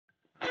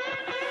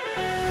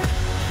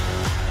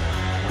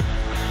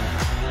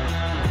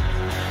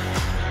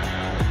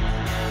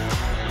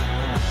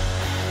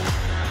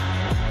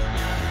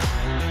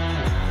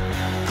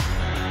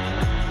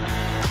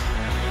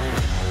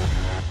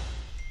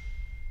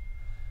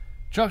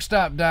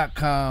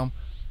Truckstop.com,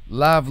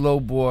 live low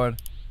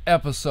board,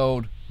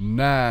 episode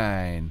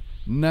 9.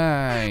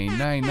 9. You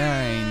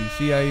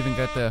see, I even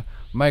got the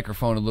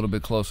microphone a little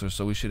bit closer,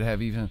 so we should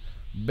have even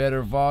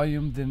better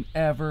volume than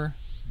ever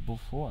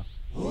before.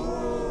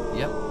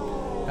 Yep.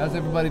 How's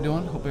everybody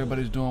doing? Hope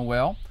everybody's doing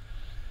well.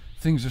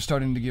 Things are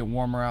starting to get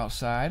warmer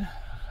outside.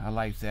 I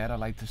like that. I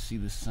like to see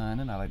the sun,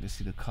 and I like to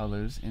see the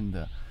colors in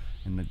the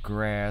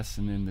grass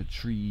and in the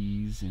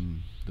trees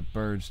and the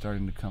birds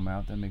starting to come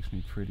out. That makes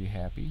me pretty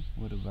happy.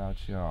 What about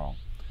y'all?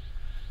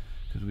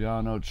 Because we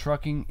all know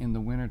trucking in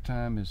the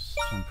wintertime is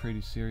some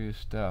pretty serious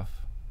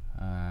stuff,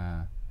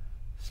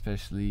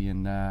 especially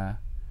in the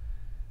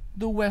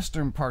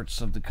western parts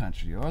of the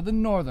country or the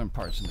northern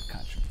parts of the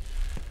country.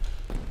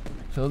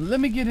 So let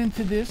me get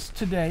into this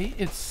today.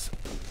 It's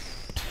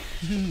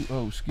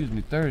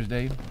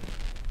Thursday.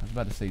 I was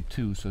about to say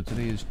 2, so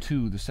today is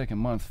 2, the second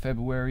month,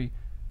 February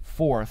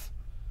 4th,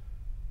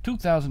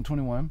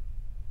 2021,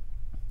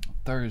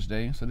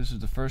 Thursday. So this is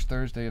the first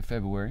Thursday of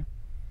February.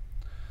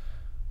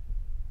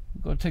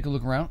 We'll go take a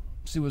look around,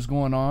 see what's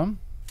going on.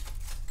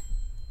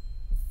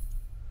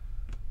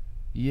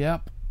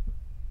 Yep.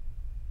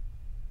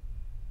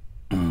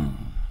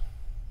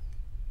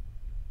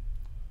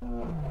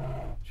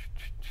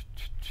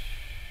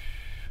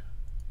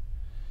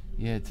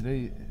 Yeah,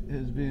 today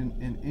has been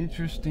an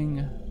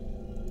interesting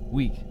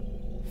week.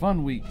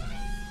 Fun week.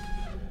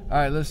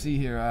 Alright, let's see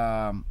here.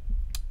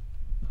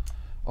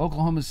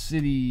 Oklahoma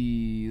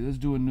City. Let's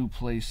do a new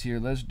place here.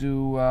 Let's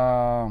do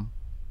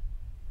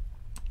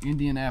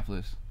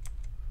Indianapolis.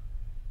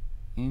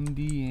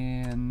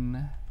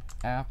 Indianapolis,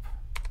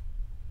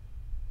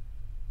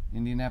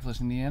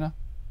 Indiana.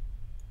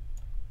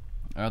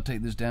 I'll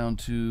take this down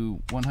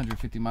to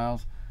 150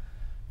 miles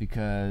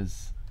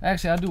because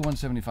actually I'll do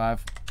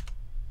 175,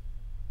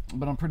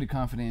 but I'm pretty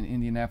confident in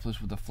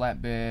Indianapolis with a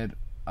flatbed.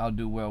 I'll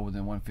do well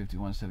within 150,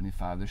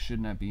 175. There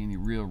should not be any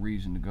real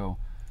reason to go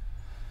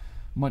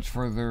much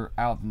further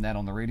out than that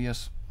on the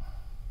radius.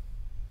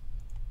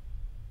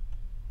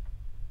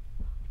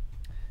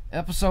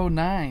 Episode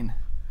 9.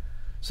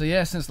 So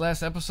yeah, since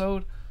last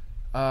episode,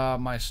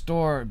 my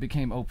store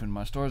became open.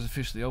 My store is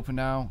officially open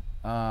now,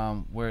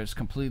 where it's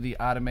completely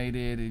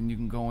automated and you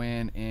can go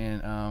in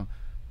and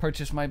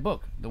purchase my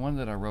book, the one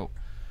that I wrote,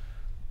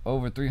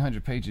 over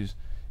 300 pages.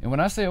 And when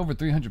I say over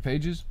 300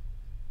 pages,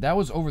 that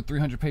was over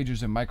 300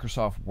 pages in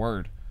Microsoft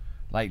Word.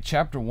 Like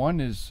chapter 1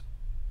 is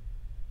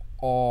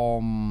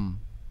 81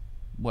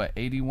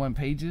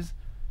 pages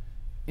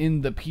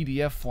in the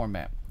PDF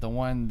format. The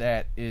one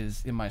that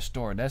is in my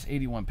store, that's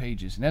 81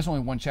 pages, and that's only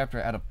one chapter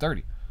out of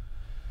 30.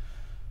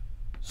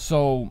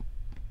 So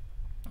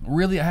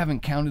really I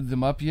haven't counted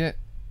them up yet.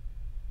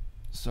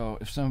 So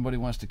if somebody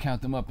wants to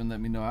count them up and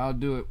let me know, I'll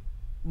do it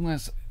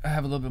once I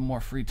have a little bit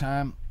more free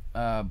time.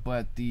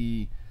 But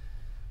the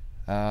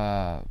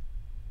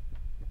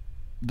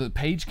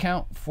page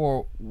count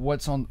for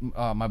what's on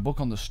my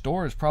book on the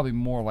store is probably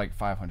more like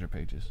 500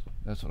 pages.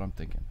 That's what I'm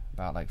thinking.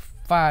 About like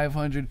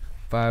 500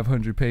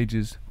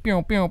 pages.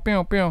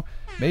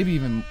 Maybe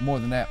even more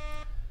than that.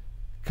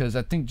 Because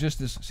I think just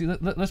this... See,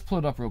 let's pull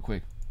it up real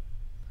quick.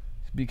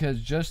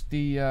 Because just the...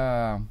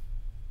 yeah,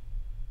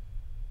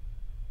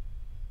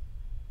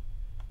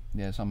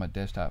 it's on my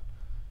desktop.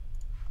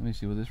 Let me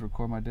see. Will this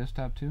record my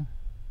desktop too?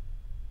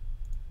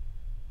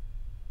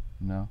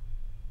 No.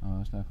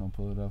 Oh, it's not going to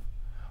pull it up.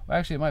 Well,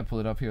 actually, it might pull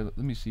it up here. Let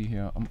me see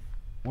here.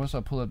 Once I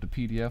pull up the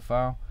PDF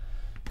file,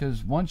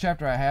 because one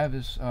chapter I have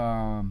is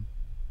how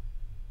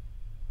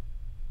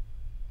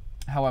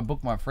I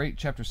book my freight,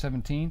 chapter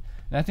 17,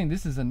 and I think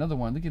this is another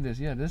one. Look at this.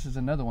 Yeah, this is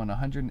another one.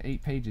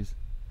 108 pages.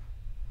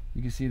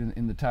 You can see it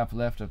in the top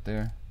left up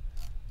there,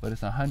 but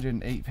it's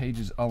 108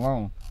 pages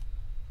alone.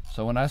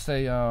 So when I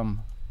say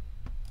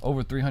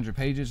over 300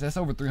 pages, that's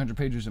over 300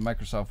 pages in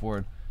Microsoft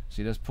Word.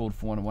 See, that's pulled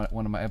from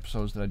one of my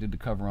episodes that I did the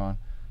cover on.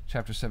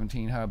 Chapter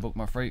 17, how I book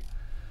my freight.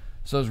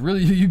 So it's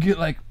really, you get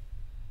like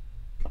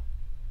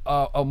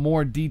a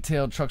more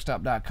detailed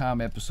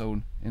truckstop.com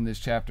episode in this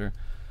chapter.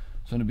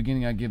 So in the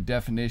beginning I give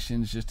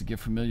definitions just to get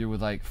familiar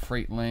with like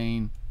freight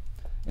lane,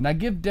 and I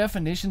give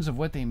definitions of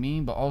what they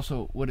mean, but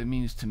also what it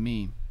means to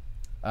me,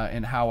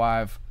 and how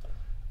I've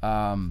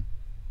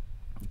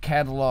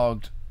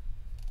cataloged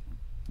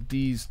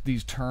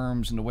these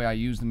terms and the way I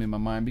use them in my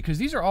mind, because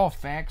these are all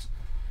facts.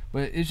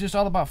 But it's just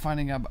all about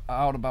finding out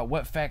about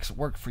what facts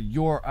work for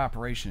your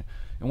operation.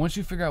 And once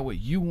you figure out what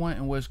you want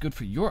and what's good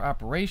for your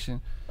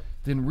operation,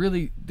 then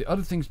really the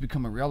other things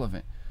become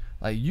irrelevant.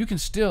 Like, you can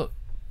still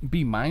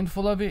be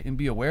mindful of it and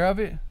be aware of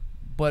it,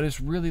 but it's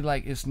really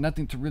like it's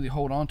nothing to really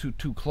hold on to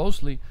too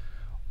closely,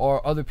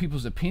 or other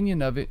people's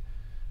opinion of it,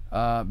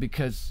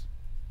 because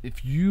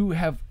if you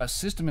have a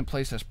system in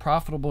place that's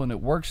profitable and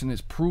it works and it's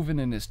proven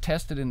and it's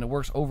tested and it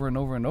works over and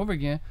over and over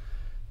again,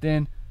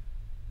 then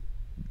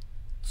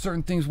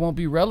certain things won't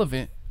be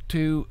relevant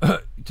to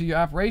your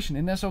operation,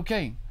 and that's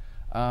okay.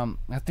 I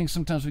think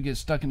sometimes we get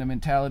stuck in the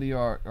mentality,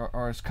 or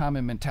it's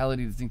common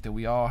mentality to think that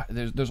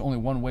there's only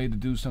one way to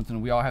do something,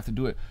 and we all have to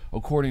do it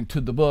according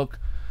to the book,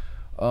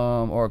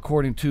 or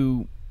according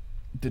to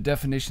the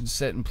definitions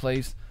set in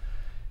place.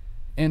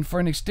 And for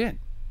an extent,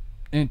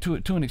 and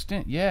to an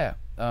extent, yeah,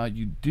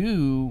 you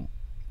do,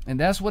 and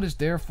that's what it's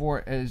there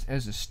for as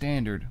a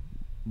standard.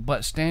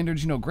 But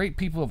standards, you know, great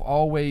people have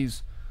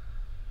always,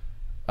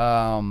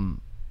 they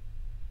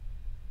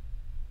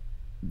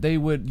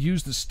would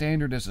use the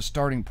standard as a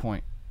starting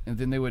point, and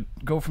then they would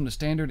go from the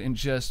standard and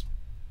just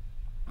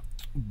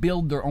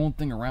build their own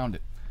thing around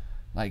it.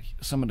 Like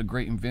some of the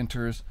great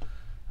inventors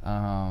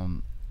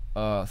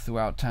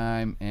throughout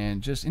time,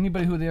 and just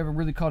anybody who they ever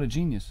really called a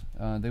genius,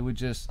 they would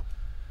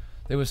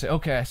say,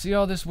 okay, I see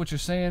all this what you're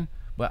saying,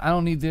 but I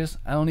don't need this,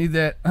 I don't need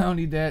that, I don't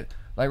need that.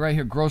 Like right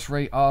here, gross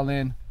rate, all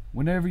in.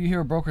 Whenever you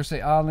hear a broker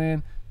say all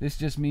in, this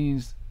just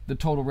means the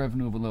total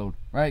revenue of a load,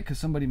 right? Because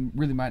somebody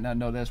really might not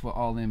know that's what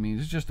all in means.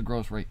 It's just the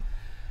gross rate.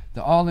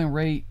 The all-in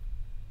rate,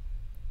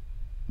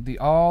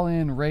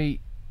 I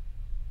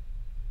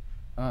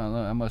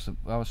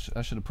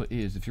should have put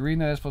is. If you're reading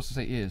that, it's supposed to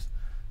say is.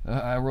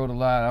 I wrote a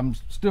lot. I'm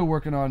still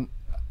working on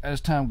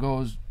as time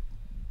goes,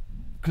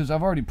 because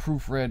I've already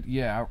proofread.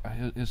 Yeah,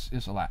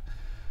 it's a lot.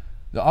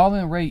 The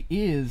all-in rate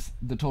is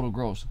the total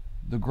gross.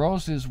 The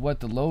gross is what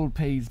the load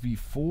pays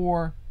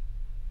before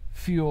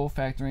fuel,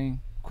 factoring,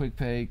 quick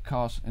pay,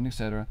 costs, and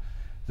etc.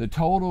 The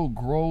total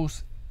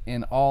gross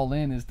and all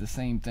in is the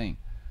same thing.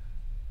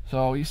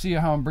 So you see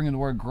how I'm bringing the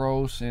word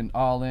gross and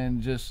all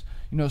in, just,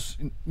 you know,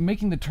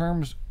 making the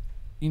terms,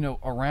 you know,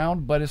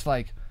 around, but it's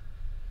like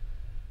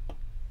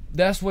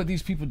that's what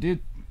these people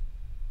did.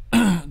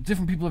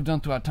 Different people have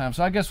done throughout time.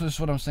 So I guess that's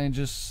what I'm saying.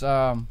 Just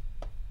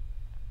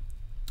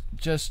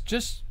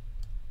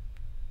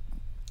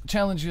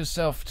challenge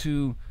yourself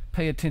to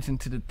pay attention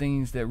to the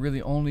things that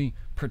really only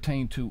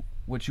pertain to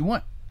what you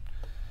want.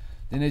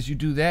 Then as you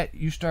do that,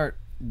 you start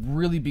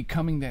really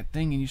becoming that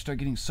thing, and you start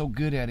getting so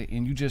good at it,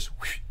 and you just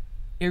whoosh,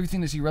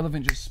 everything that's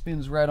irrelevant just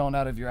spins right on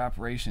out of your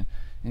operation,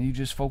 and you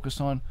just focus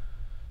on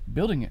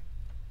building it,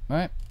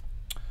 right?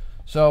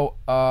 So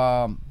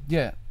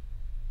yeah,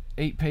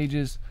 8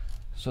 pages.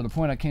 So the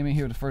point I came in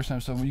here the first time,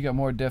 so when you got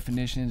more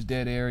definitions,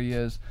 dead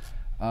areas,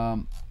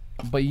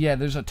 but yeah,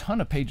 there's a ton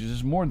of pages.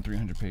 There's more than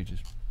 300 pages.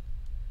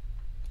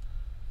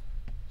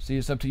 See,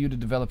 it's up to you to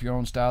develop your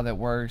own style that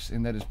works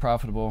and that is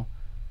profitable.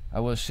 I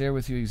will share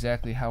with you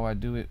exactly how I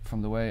do it,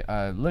 from the way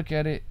I look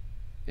at it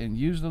and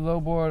use the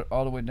load board,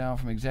 all the way down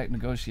from exact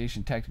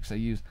negotiation tactics I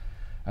use.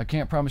 I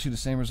can't promise you the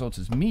same results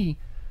as me,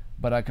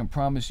 but I can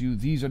promise you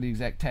these are the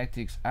exact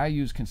tactics I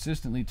use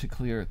consistently to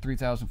clear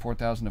 3,000,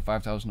 4,000, and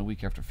 5,000 a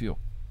week after fuel.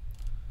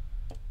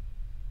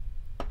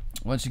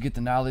 Once you get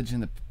the knowledge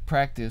and the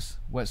practice,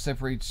 what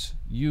separates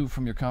you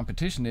from your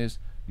competition is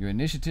your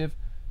initiative,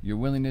 your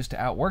willingness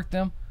to outwork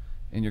them,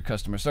 and your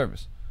customer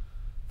service.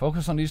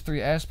 Focus on these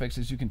 3 aspects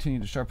as you continue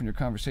to sharpen your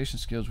conversation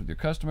skills with your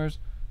customers,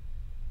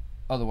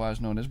 otherwise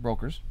known as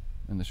brokers,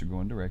 unless you're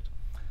going direct.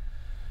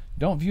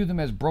 Don't view them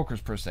as brokers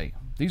per se.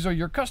 These are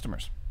your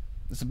customers.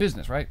 It's a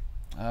business, right?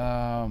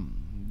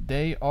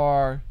 They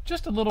are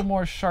just a little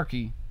more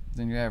sharky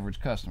than your average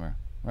customer,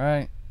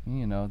 right?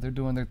 You know, they're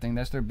doing their thing.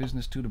 That's their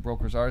business too. The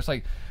brokers are. It's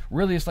like,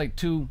 really, it's like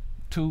two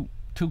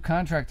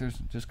contractors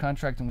just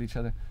contracting with each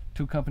other.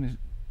 2 companies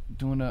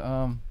doing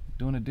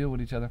a deal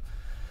with each other.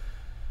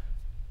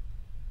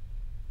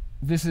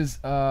 This is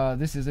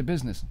a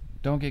business.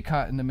 Don't get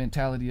caught in the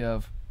mentality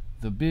of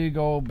the big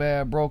old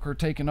bad broker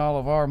taking all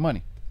of our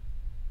money.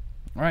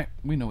 All right,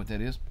 we know what that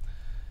is.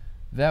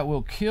 That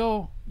will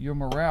kill your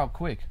morale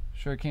quick.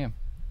 Sure can.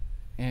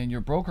 And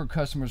your broker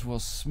customers will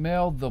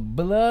smell the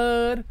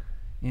blood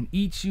and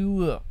eat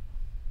you up.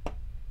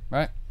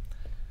 Right?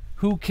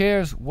 Who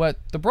cares what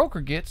the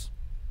broker gets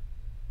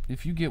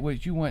if you get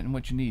what you want and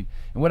what you need?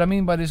 And what I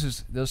mean by this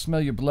is they'll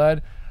smell your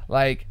blood,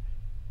 like,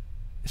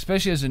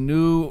 especially as a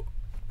new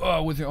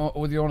with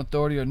your own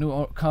authority or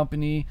new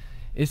company,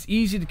 it's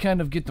easy to kind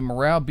of get the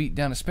morale beat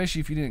down,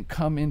 especially if you didn't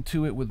come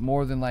into it with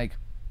more than like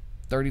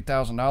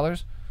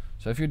 $30,000.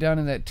 So if you're down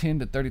in that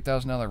 $10,000 to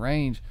 $30,000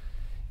 range,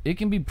 it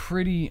can be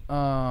pretty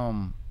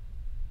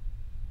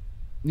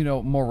you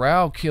know,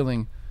 morale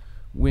killing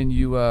when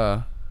you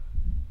are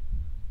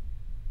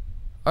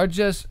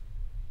just,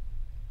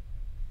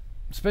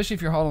 especially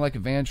if you're hauling like a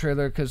van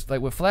trailer, because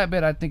like with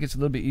flatbed I think it's a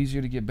little bit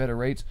easier to get better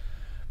rates,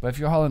 but if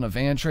you're hauling a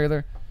van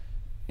trailer,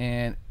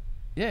 and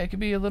yeah, it could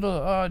be a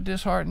little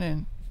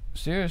disheartening,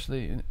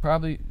 seriously,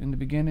 probably in the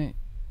beginning,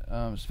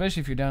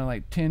 especially if you're down to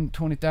like 10,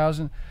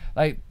 20,000,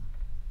 like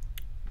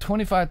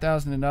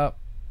 25,000 and up,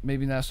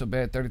 maybe not so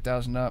bad,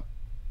 30,000 up,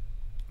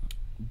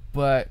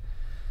 but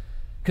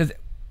because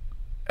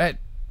at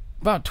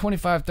about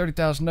 25,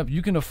 30,000 up,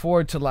 you can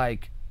afford to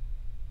like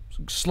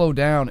slow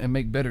down and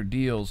make better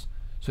deals,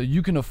 so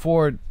you can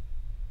afford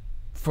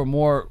for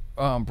more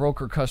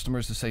broker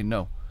customers to say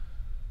no.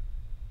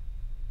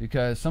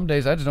 Because some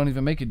days I just don't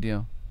even make a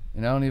deal,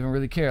 and I don't even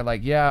really care.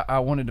 Like, yeah, I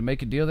wanted to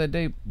make a deal that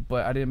day,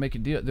 but I didn't make a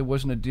deal. There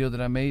wasn't a deal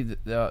that I made.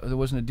 There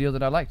wasn't a deal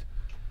that I liked.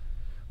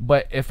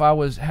 But if I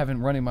was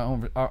running my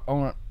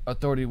own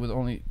authority with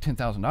only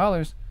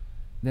 $10,000,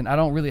 then I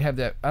don't really have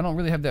that. I don't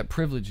really have that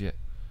privilege yet.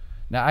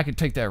 Now I could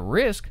take that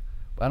risk,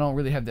 but I don't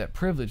really have that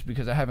privilege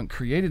because I haven't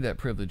created that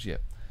privilege yet.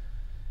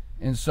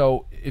 And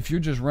so if you're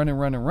just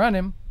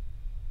running,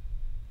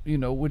 you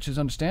know, which is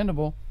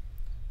understandable,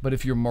 but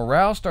if your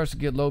morale starts to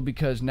get low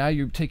because now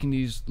you're taking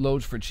these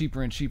loads for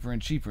cheaper and cheaper and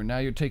cheaper, now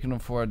you're taking them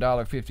for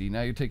 $1.50,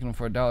 now you're taking them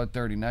for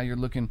 $1.30, now you're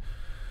looking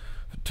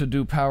to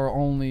do power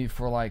only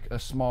for like a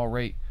small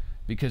rate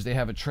because they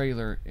have a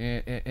trailer,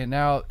 and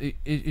now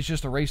it's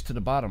just a race to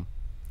the bottom.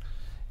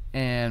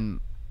 And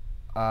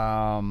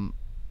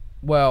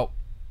well,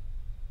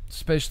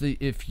 especially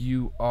if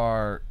you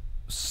are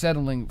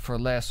settling for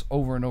less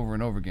over and over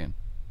and over again,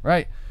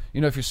 right?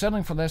 You know, if you're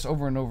settling for less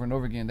over and over and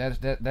over again,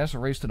 that's a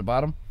race to the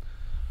bottom.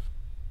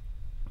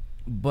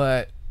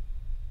 But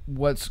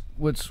what's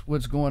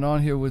going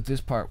on here with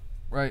this part,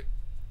 right?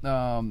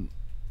 They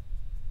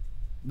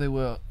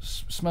will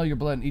smell your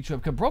blood and eat you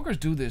up. Because brokers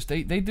do this.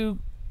 They do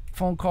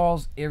phone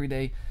calls every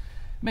day,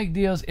 make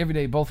deals every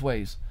day both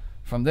ways,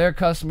 from their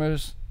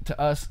customers to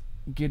us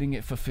getting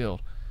it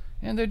fulfilled.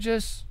 And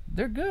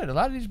they're good. A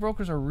lot of these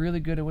brokers are really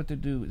good at what they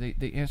do.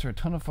 They answer a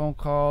ton of phone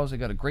calls. They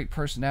got a great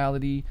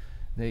personality.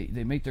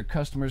 They make their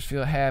customers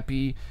feel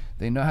happy.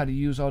 They know how to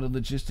use all the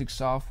logistics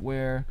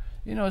software.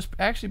 You know, it's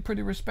actually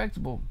pretty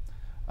respectable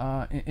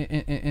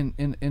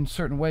in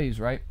certain ways,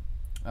 right?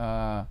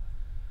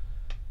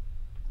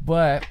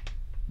 But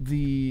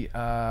the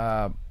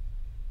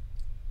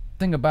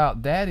thing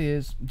about that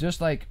is,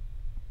 just like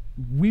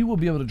we will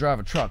be able to drive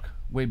a truck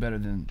way better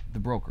than the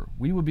broker.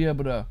 We will be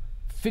able to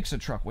fix a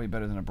truck way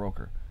better than a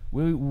broker.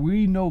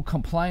 We know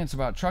compliance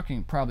about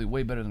trucking probably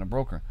way better than a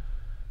broker.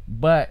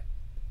 But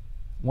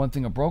one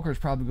thing a broker is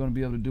probably going to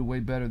be able to do way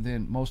better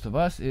than most of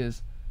us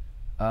is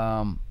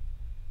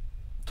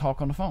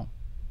talk on the phone.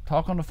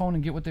 Talk on the phone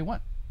and get what they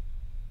want.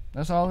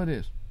 That's all it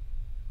is.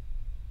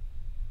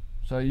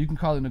 So you can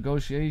call it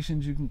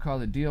negotiations, you can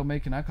call it deal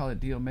making, I call it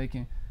deal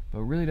making,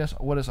 but really that's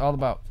what it's all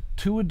about.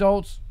 Two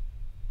adults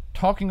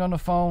talking on the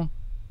phone,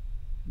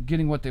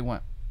 getting what they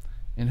want.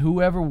 And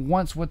whoever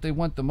wants what they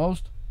want the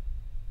most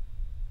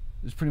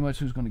is pretty much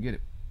who's going to get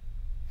it.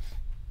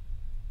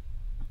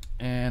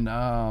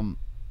 And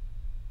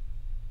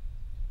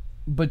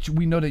but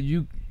we know that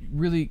you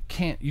really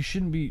can't, you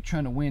shouldn't be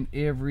trying to win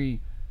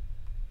every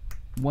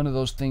one of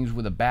those things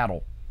with a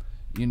battle,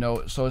 you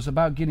know. So it's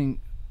about getting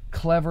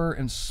clever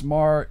and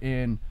smart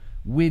and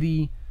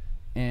witty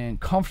and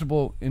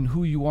comfortable in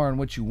who you are and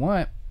what you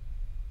want,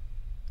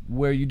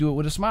 where you do it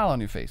with a smile on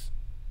your face,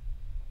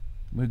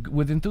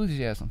 with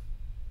enthusiasm,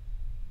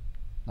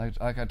 like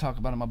I talk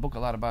about in my book a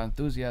lot about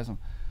enthusiasm,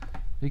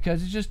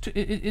 because it's just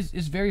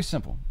it's very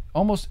simple.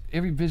 Almost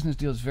every business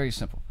deal is very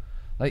simple.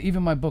 Like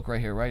even my book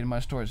right here, right in my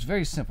store, it's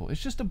very simple.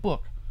 It's just a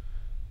book,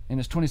 and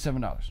it's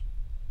 $27.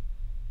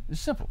 It's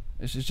simple.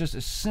 It's just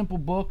a simple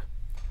book.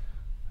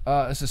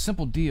 It's a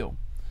simple deal.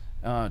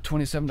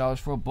 $27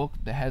 for a book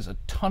that has a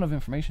ton of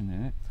information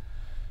in it.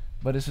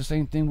 But it's the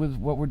same thing with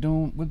what we're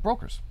doing with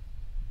brokers,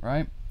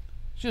 right?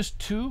 It's just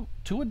two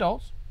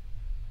adults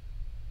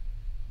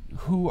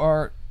who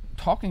are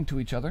talking to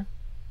each other,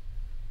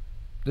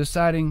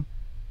 deciding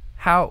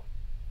how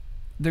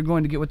they're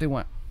going to get what they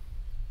want.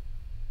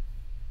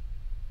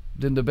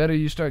 Then the better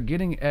you start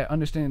getting at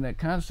understanding that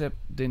concept,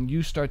 then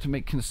you start to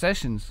make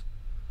concessions.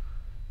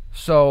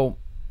 So,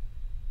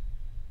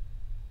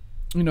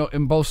 you know,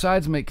 and both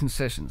sides make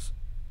concessions.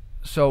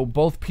 So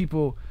both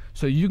people,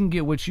 so you can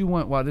get what you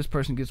want while this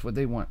person gets what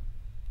they want.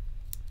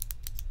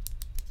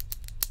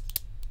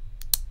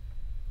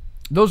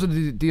 Those are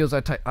the deals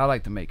I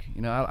like to make.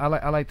 You know,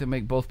 I like to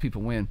make both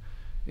people win.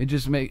 It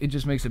just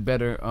makes it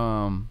better.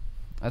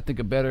 I think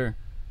a better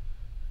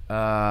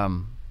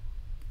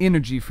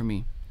energy for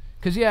me.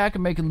 Cause yeah, I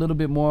can make a little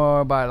bit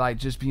more by like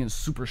just being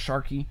super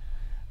sharky,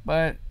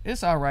 but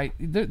it's all right.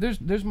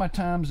 There's my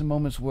times and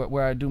moments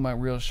where I do my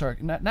real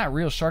shark, not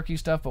real sharky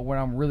stuff, but where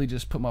I'm really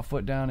just put my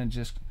foot down and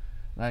just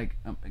like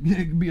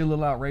be a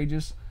little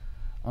outrageous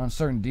on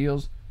certain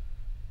deals.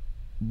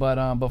 But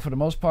for the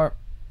most part,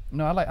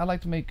 no, I like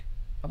to make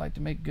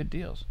good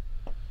deals,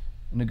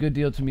 and a good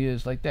deal to me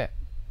is like that.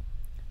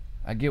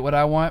 I get what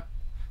I want,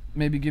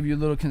 maybe give you a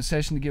little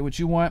concession to get what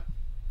you want,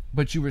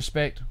 but you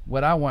respect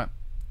what I want.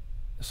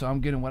 So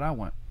I'm getting what I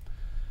want.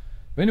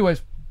 But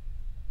anyways,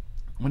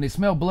 when they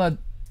smell blood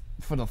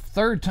for the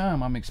third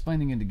time, I'm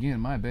explaining it again.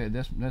 My bad.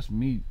 That's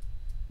me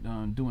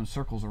doing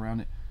circles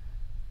around it.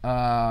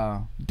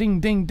 Ding,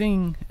 ding,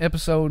 ding.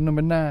 Episode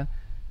number 9.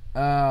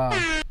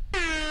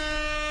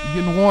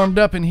 Getting warmed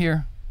up in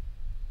here.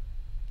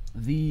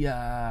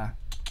 The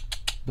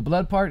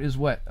blood part is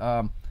what?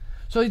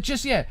 So it's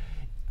just, yeah,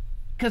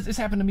 because it's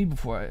happened to me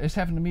before. It's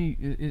happened to me,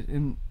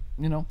 in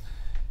you know,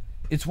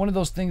 it's one of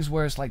those things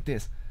where it's like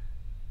this.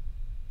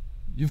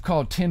 You've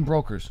called 10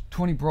 brokers,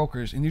 20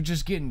 brokers, and you're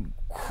just getting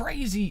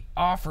crazy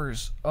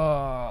offers,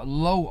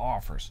 low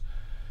offers.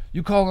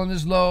 You call on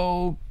this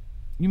low,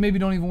 you maybe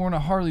don't even want to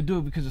hardly do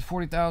it because it's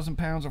 40,000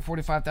 pounds or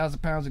 45,000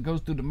 pounds. It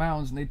goes through the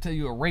mountains, and they tell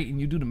you a rate,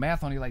 and you do the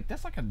math on it. You're like,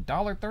 that's like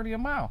 $1.30 a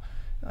mile.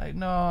 You're like,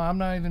 no, I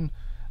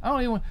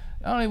don't even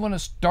want to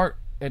start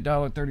at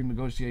 $1.30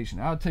 negotiation.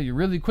 I'll tell you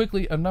really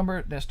quickly a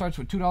number that starts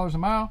with $2 a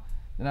mile.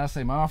 Then I'll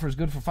say my offer is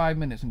good for 5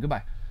 minutes and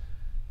goodbye.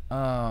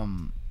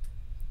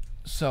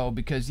 So So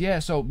because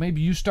so maybe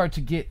you start to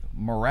get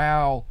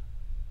morale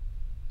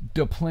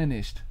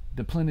deplenished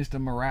of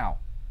morale,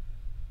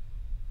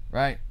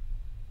 right?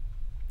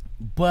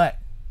 But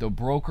the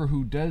broker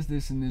who does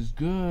this and is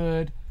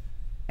good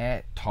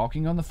at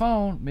talking on the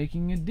phone,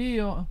 making a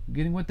deal,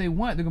 getting what they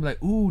want, they're gonna be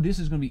like, ooh, this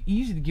is gonna be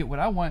easy to get what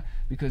I want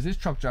because this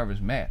truck driver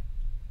is mad.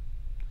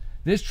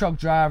 This truck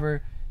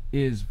driver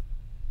is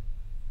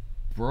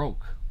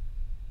broke,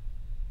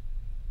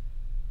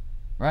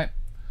 right?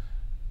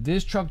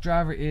 This truck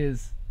driver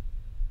is,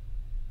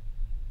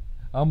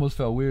 I almost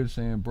felt weird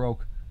saying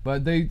broke,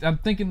 but I'm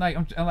thinking like,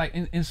 I'm like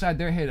inside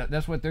their head,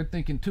 that's what they're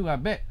thinking too, I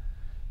bet.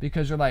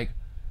 Because they're like,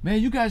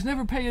 man, you guys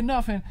never pay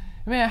enough, and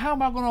man, how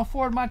am I going to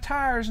afford my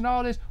tires and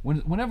all this?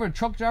 Whenever a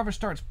truck driver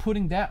starts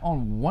putting that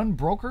on one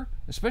broker,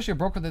 especially a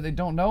broker that they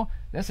don't know,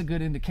 that's a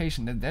good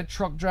indication that that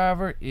truck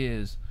driver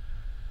is,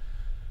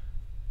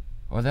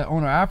 or that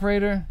owner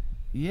operator,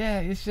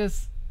 it's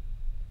just,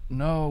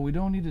 no, we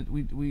don't need to,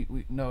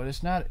 we no,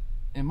 it's not,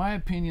 in my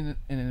opinion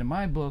and in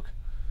my book,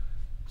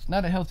 it's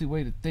not a healthy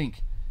way to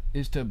think,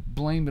 is to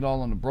blame it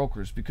all on the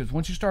brokers. Because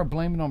once you start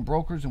blaming on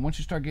brokers and once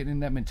you start getting in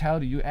that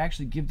mentality, you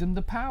actually give them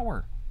the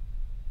power.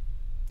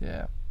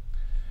 Yeah,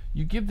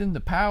 you give them the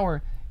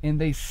power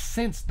and they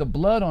sense the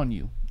blood on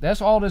you.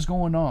 That's all that's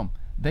going on.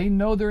 They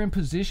know they're in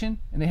position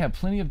and they have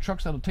plenty of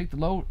trucks that'll take the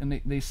load,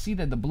 and they see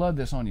that the blood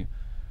that's on you.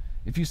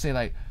 If you say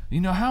like,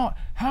 how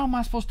am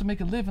I supposed to make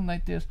a living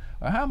like this,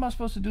 or how am I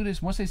supposed to do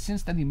this, once they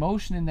sense that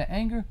emotion and that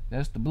anger,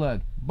 that's the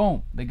blood.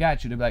 Boom, they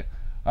got you. They're like,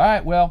 all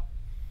right, well,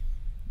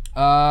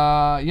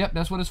 yep,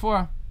 that's what it's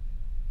for.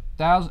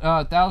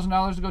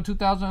 $1,000 to go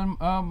 2,000.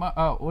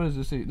 What does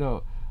this say?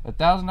 No,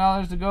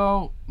 $1,000 to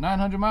go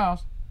 900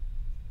 miles.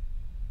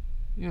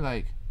 You're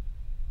like,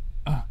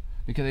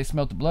 because they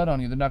smelt the blood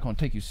on you, they're not going to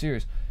take you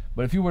serious.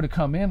 But if you were to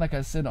come in, like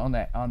I said, on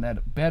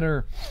that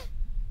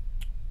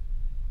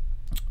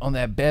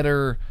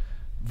better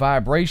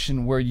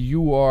vibration where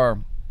you are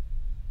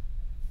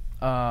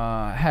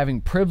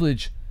having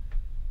privilege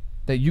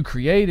that you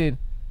created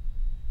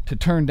to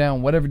turn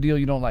down whatever deal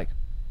you don't like.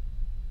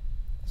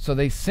 So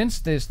they sense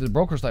this. The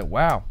broker's like,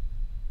 wow,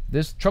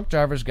 this truck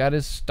driver's got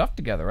his stuff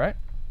together, right?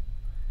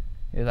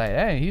 He's like,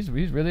 hey, he's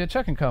really a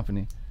trucking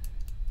company.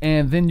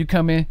 And then you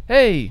come in,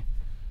 hey,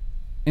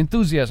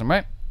 enthusiasm,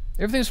 right?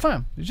 Everything's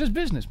fine. It's just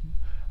business.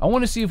 I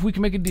want to see if we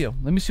can make a deal.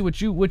 Let me see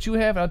what you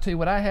have. I'll tell you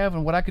what I have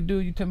and what I could do.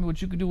 You tell me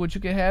what you could do, what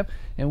you can have,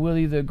 and we'll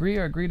either agree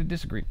or agree to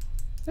disagree.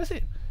 That's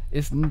it.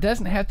 It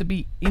doesn't have to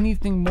be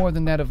anything more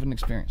than that of an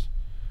experience.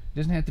 It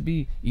doesn't have to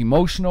be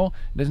emotional.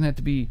 It doesn't have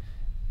to be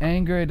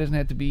anger. It doesn't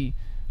have to be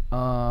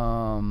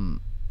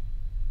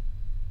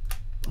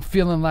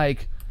feeling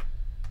like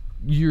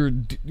you're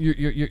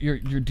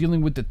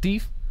dealing with the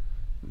thief.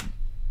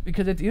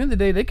 Because at the end of the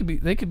day, they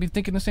could be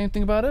thinking the same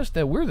thing about us,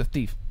 that we're the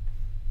thief.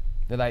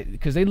 They're like,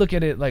 because they look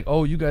at it like,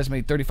 oh, you guys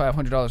made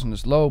 $3,500 on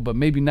this load, but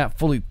maybe not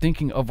fully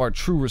thinking of our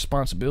true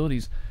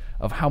responsibilities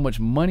of how much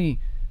money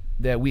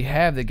that we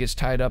have that gets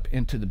tied up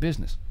into the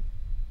business.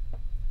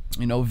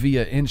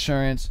 Via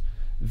insurance,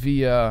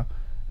 via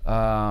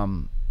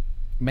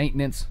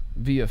maintenance,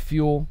 via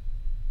fuel,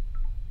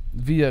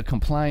 via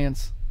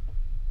compliance,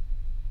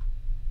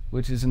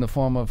 which is in the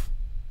form of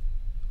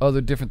other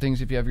different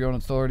things if you have your own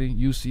authority,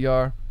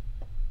 UCR,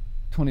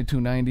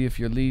 2290 if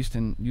you're leased,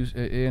 and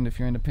if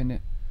you're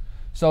independent.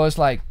 So it's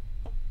like,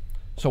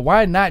 so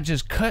why not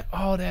just cut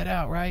all that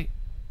out, right?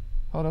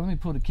 Hold on, let me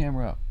pull the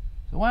camera up.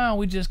 So why don't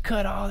we just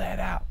cut all that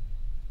out?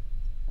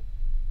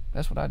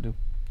 That's what I do.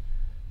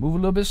 Move a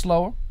little bit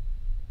slower,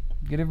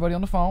 get everybody on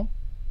the phone,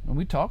 and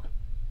we talk.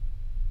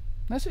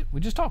 That's it.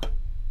 We just talk.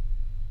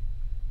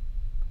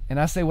 And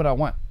I say what I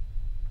want.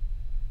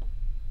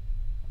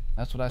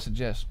 That's what I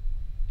suggest.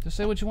 Just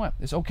say what you want.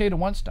 It's okay to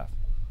want stuff.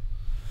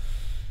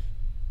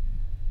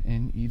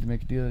 And you either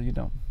make a deal or you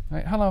don't. All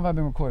right, how long have I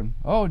been recording?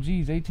 Oh,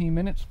 geez, 18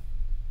 minutes.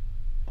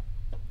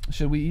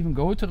 Should we even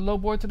go to the low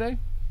board today?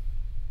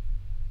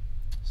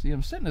 See,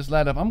 I'm setting this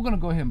light up. I'm going to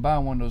go ahead and buy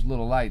one of those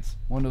little lights.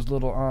 One of those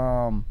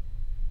little,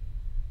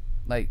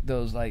 like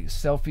those like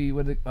selfie,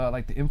 with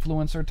like the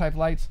influencer type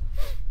lights.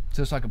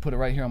 Just so I can put it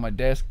right here on my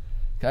desk.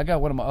 I got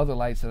one of my other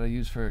lights that I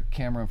use for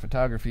camera and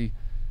photography.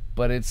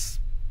 But it's,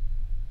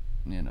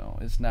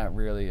 it's not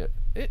really,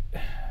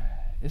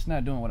 it's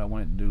not doing what I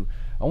want it to do.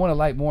 I want a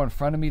light more in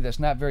front of me that's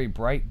not very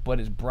bright, but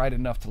it's bright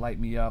enough to light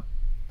me up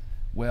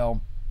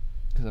well,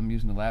 because I'm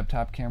using the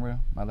laptop camera,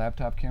 my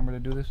laptop camera, to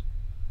do this.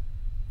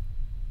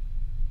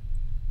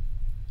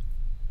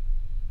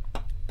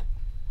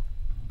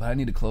 But I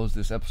need to close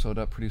this episode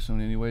up pretty soon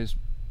anyways,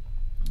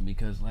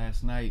 because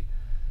last night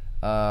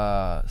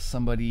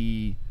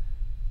somebody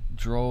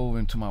drove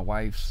into my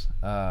wife's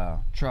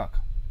truck.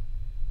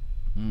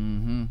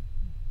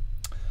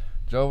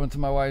 Drove into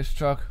my wife's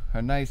truck,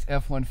 her nice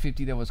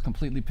F-150 that was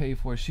completely paid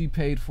for. She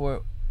paid for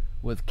it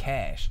with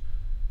cash.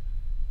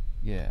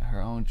 Yeah, her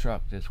own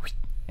truck, just,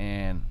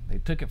 and they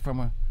took it from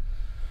her.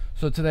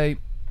 So today,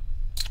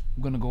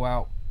 I'm gonna go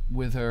out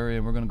with her,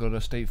 and we're gonna go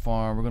to State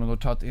Farm. We're gonna go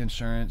talk to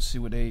insurance, see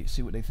what they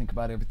think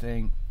about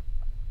everything,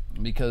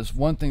 because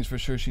one thing's for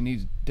sure, she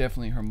needs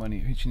definitely her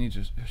money. She needs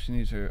her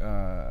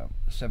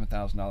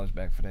 $7,000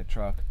 back for that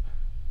truck,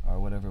 or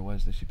whatever it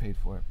was that she paid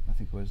for it. I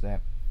think it was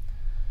that.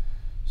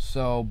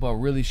 So, but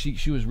really,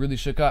 she was really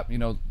shook up. You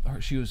know,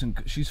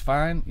 she's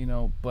fine. You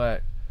know,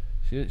 but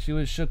she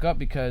was shook up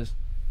because,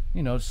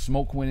 you know,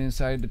 smoke went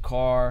inside the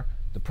car.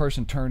 The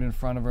person turned in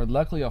front of her.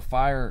 Luckily, a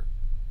firefighter,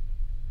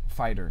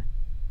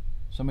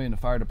 somebody in the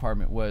fire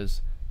department,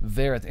 was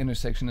there at the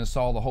intersection and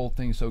saw the whole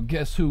thing. So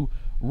guess who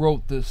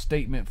wrote the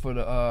statement for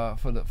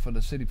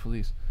the city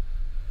police?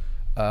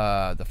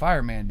 The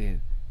fireman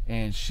did,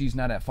 and she's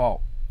not at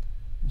fault.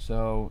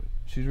 So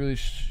she's really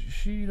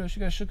she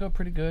got shook up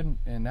pretty good,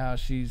 and now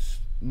she's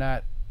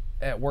not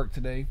at work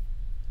today.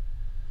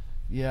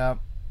 Yeah,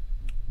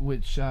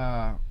 which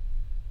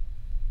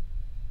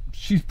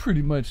she's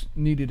pretty much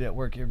needed at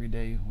work every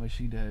day. What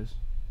she does,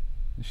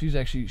 she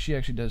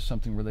actually does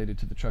something related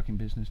to the trucking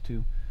business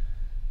too.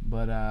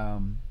 But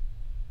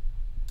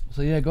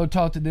so yeah, go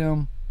talk to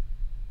them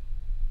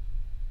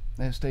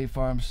at State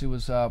Farm, see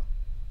what's up.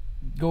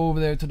 Go over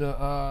there to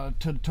the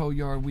tow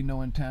yard we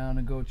know in town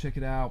and go check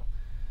it out,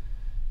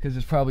 because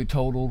it's probably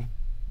totaled.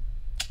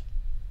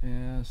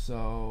 Yeah,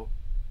 so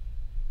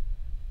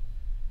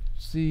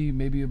see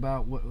maybe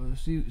about what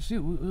see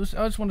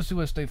I just want to see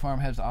what State Farm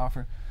has to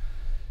offer,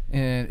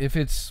 and if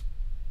it's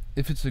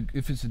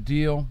a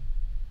deal,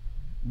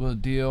 well, a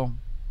deal,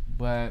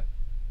 but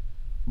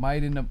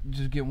might end up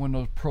just getting one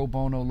of those pro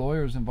bono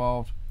lawyers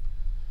involved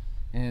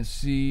and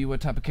see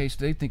what type of case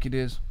they think it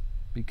is,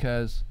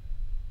 because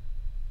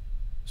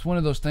it's one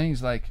of those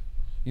things, like,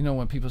 you know,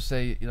 when people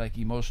say like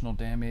emotional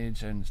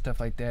damage and stuff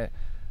like that,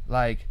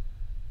 like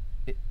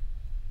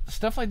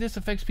stuff like this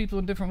affects people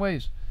in different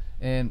ways.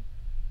 And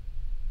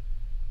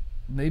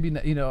maybe,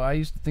 you know, I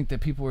used to think that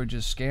people were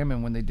just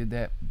scamming when they did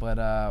that, but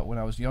when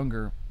I was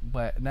younger,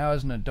 but now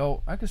as an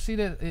adult, I could see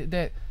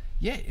that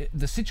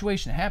the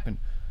situation happened.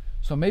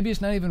 So maybe it's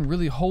not even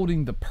really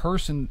holding the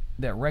person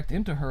that wrecked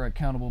into her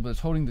accountable, but it's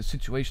holding the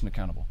situation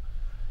accountable.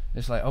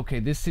 It's like, okay,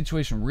 this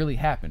situation really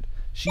happened.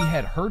 She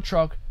had her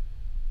truck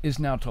is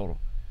now total.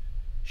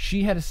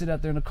 She had to sit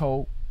out there in the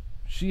cold.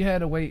 She had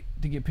to wait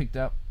to get picked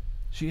up.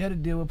 She had to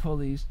deal with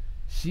police.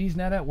 She's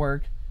not at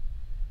work,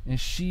 and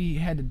she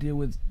had to deal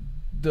with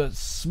the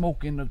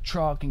smoke in the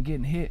truck and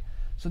getting hit.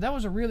 So that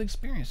was a real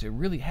experience. It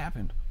really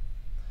happened,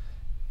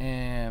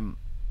 and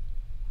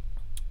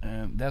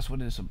that's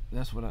what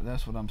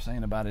I'm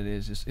saying about it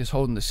is it's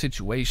holding the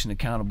situation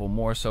accountable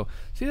more. So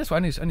see, that's why I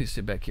need to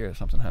sit back here or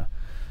something, huh?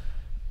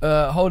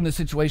 Holding the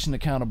situation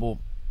accountable,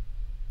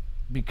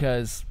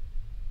 because,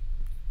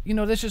 you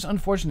know, that's just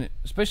unfortunate,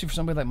 especially for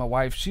somebody like my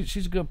wife.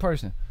 She's a good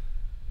person.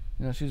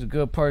 You know, she's a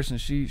good person.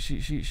 She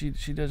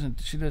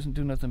doesn't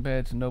do nothing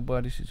bad to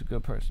nobody. She's a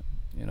good person,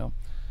 you know.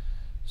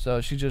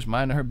 So she's just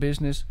minding her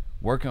business,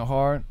 working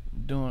hard,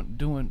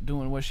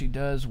 doing what she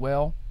does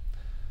well.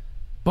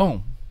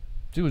 Boom.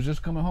 She was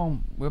just coming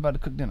home. We're about to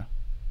cook dinner.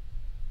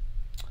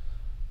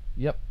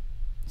 Yep.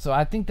 So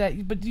I think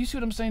that, but do you see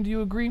what I'm saying? Do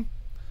you agree?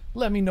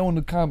 Let me know in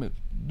the comments.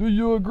 Do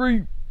you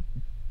agree?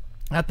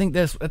 I think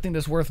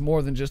that's worth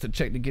more than just a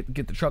check to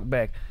get the truck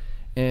back,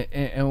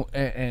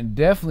 and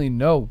definitely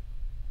no,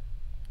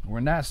 we're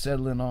not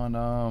settling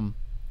on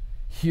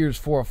here's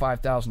 $4,000 or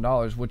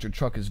 $5,000 what your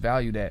truck is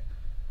valued at.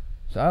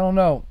 So I don't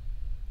know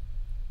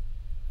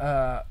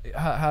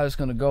how it's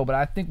gonna go, but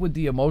I think with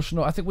the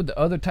emotional, I think with the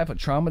other type of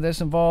trauma that's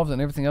involved and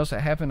everything else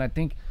that happened, I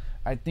think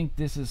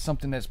this is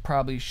something that's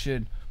probably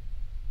should.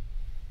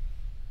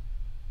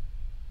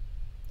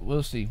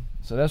 We'll see.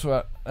 So that's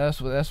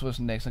what's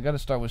next. I got to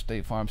start with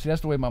State Farm. See, that's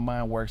the way my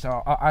mind works.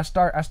 I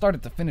start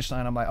at the finish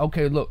line. I'm like,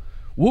 okay, look,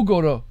 we'll go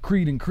to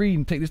Creed and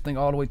take this thing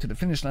all the way to the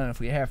finish line if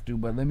we have to.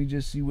 But let me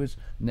just see what's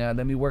now.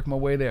 Let me work my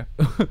way there.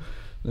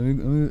 let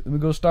me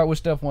go start with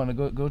step one.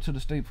 Go to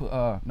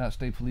the not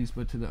state police,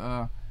 but to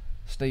the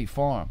State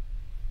Farm.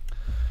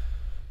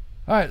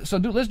 All right, so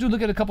let's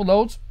look at a couple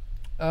loads.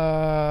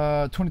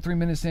 23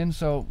 minutes in,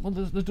 so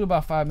let's do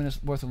about 5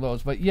 minutes worth of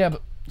loads. But yeah,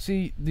 but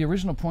see, the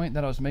original point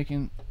that I was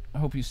making, I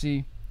hope you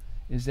see,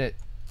 is that,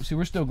 see,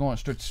 we're still going.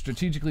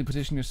 Strategically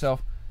position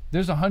yourself.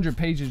 There's 100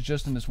 pages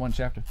just in this one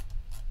chapter.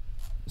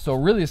 So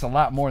really, it's a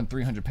lot more than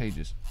 300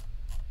 pages.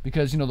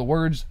 Because, you know, the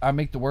words, I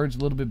make the words a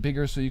little bit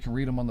bigger so you can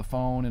read them on the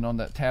phone and on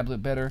the tablet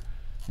better,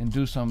 and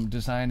do some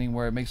designing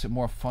where it makes it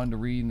more fun to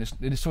read,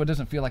 and so it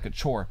doesn't feel like a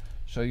chore.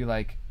 So you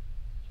like,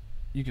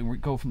 you can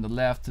go from the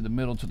left to the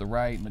middle to the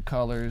right, and the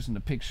colors and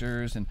the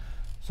pictures, and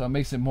so it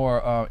makes it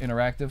more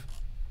interactive.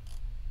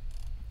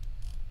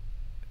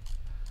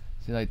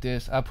 See, like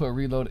this, I put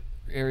reload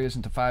areas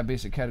into 5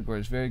 basic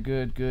categories: very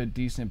good, good,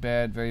 decent,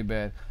 bad, very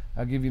bad.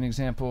 I'll give you an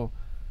example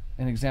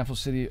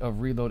city of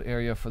reload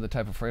area for the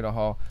type of freight I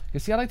haul. You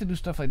see, I like to do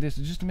stuff like this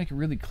just to make it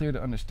really clear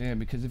to understand,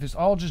 because if it's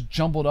all just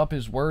jumbled up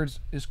as words,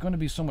 it's going to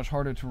be so much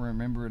harder to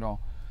remember it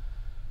all.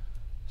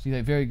 See,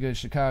 like very good,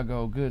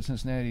 Chicago, good,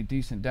 Cincinnati,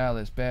 decent,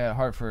 Dallas, bad,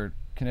 Hartford,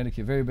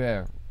 Connecticut, very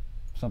bad,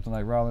 something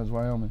like Rollins,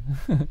 Wyoming.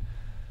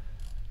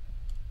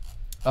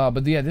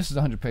 But yeah, this is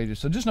 100 pages,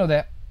 so just know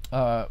that.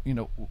 You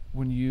know,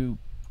 when you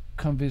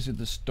come visit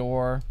the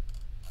store,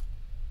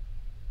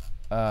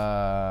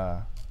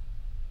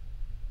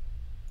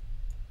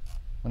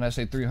 when I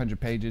say 300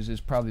 pages, it's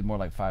probably more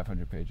like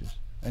 500 pages.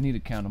 I need to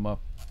count them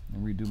up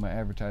and redo my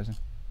advertising.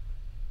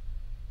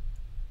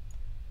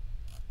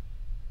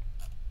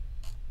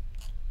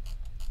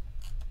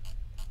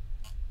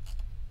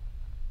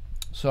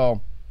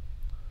 So,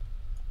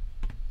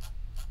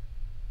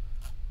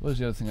 what was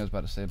the other thing I was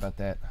about to say about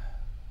that?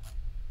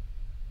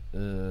 I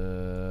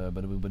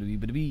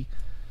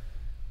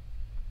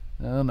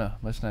don't know.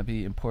 Must not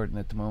be important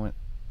at the moment.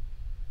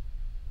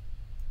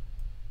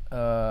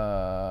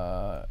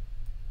 Oh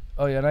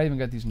yeah, and I even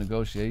got these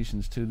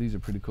negotiations too. These are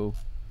pretty cool.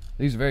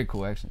 These are very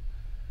cool, actually.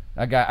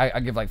 I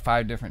give like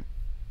 5 different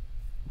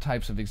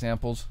types of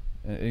examples,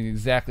 and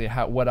exactly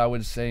what I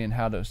would say and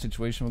how the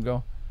situation would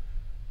go.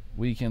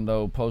 Weekend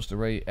low, post a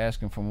rate,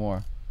 asking for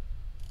more.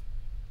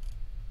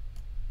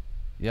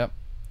 Yep.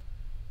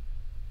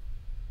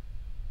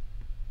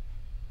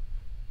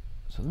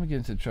 So let me get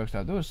into the truck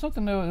stop. There was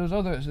something. There was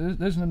other.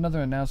 There's another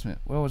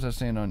announcement. What was I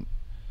saying on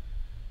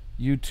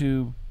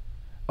YouTube?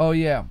 Oh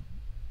yeah,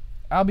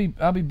 I'll be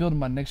building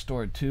my next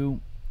store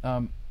too,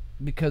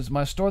 because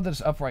my store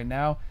that's up right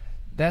now,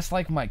 that's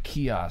like my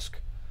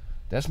kiosk.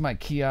 That's my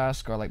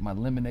kiosk, or like my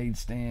lemonade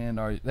stand,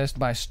 or that's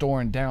my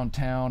store in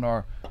downtown,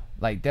 or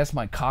like that's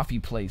my coffee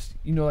place.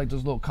 You know, like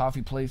those little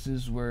coffee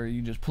places where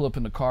you just pull up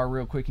in the car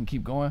real quick and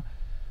keep going.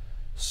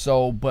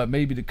 So, but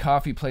maybe the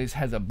coffee place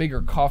has a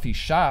bigger coffee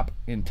shop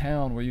in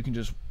town where you can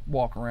just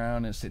walk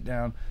around and sit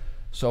down.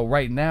 So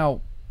right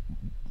now,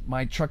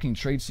 my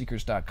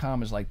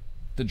truckingtradeseekers.com is like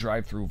the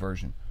drive-through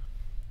version.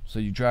 So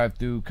you drive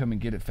through, come and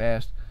get it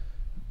fast.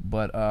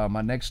 But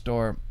my next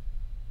store,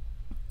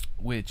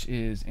 which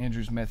is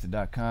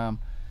andrewsmethod.com,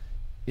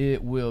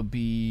 it will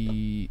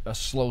be a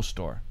slow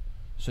store.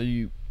 So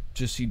you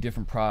just see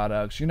different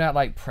products. You're not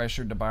like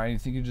pressured to buy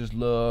anything. You just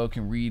look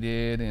and read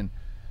it, and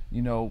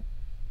you know,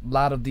 a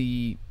lot of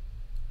the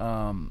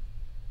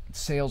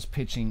sales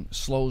pitching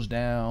slows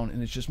down,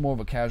 and it's just more of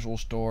a casual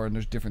store, and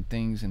there's different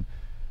things, and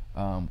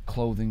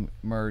clothing,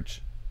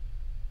 merch.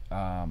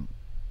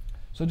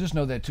 So just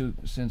know that too,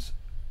 since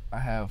I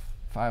have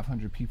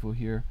 500 people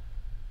here.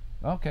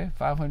 Okay,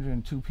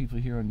 502 people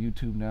here on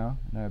YouTube now,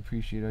 and I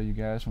appreciate all you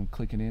guys from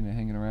clicking in and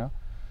hanging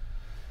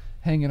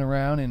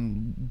around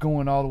and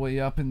going all the way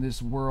up in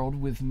this world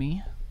with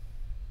me.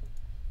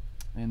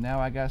 And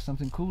now I got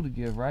something cool to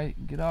give, right?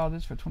 Get all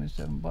this for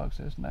 27 bucks.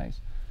 That's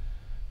nice.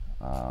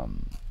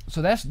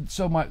 So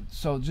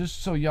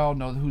just so y'all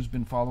know who's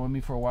been following me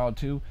for a while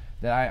too,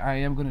 that I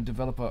am going to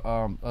develop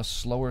a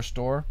slower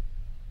store.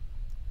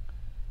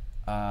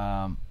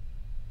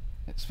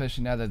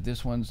 Especially now that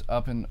this one's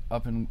up and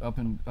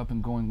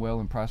going well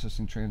and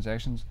processing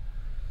transactions.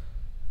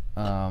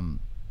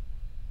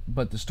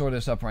 But the store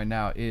that's up right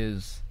now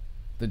is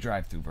the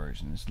drive-through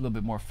version. It's a little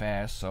bit more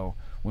fast, so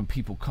when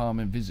people come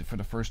and visit for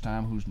the first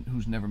time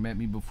who's never met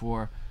me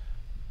before,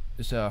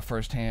 it's a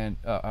first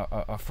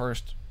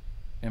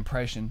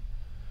impression.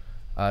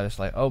 It's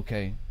like,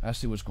 okay, I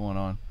see what's going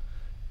on,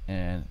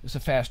 and it's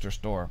a faster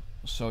store,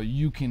 so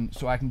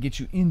I can get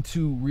you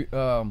into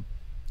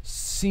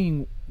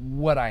seeing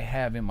what I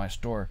have in my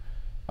store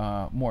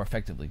more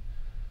effectively.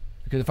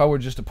 Because if I were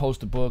just to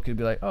post a book, it'd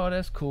be like, oh,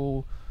 that's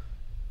cool,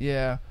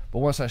 yeah. But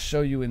once I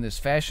show you in this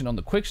fashion on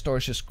the quick store,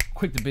 it's just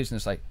quick to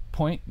business, like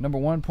point number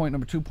 1, point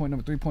number 2, point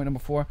number 3, point number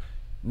 4,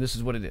 and this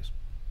is what it is.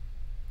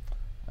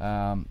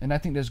 And I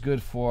think that's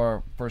good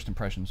for first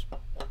impressions.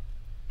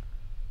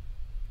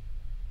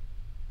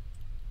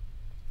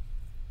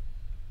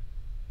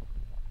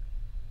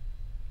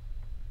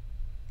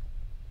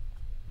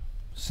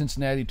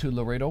 Cincinnati to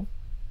Laredo.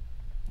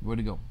 Where'd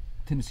it go?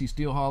 Tennessee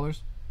steel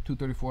haulers,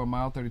 $234 a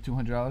mile,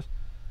 $3,200.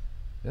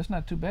 That's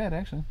not too bad,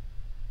 actually.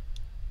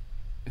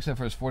 Except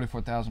for it's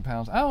 44,000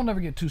 pounds. I don't ever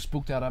get too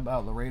spooked out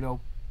about Laredo,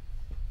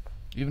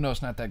 even though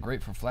it's not that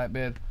great for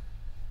flatbed.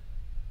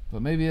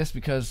 But maybe it's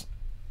because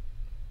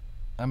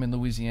I'm in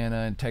Louisiana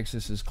and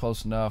Texas is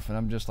close enough, and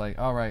I'm just like,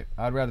 all right,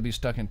 I'd rather be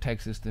stuck in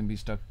Texas than be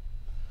stuck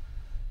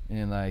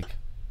in like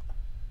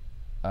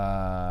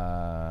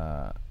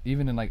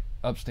even in like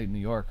upstate New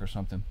York or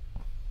something.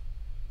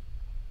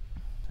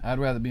 I'd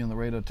rather be in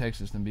Laredo,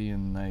 Texas than be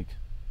in like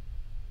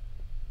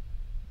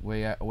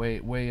way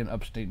in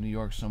upstate New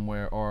York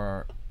somewhere,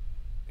 or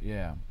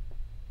yeah,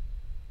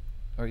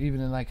 or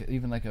even like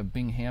a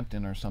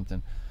Binghamton or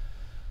something.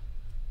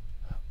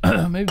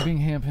 Maybe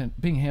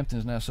Binghamton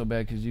is not so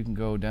bad because you can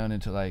go down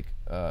into like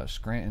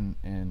Scranton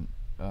and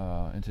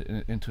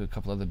into a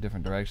couple other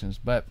different directions.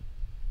 But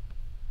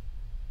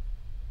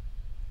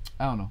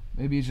I don't know.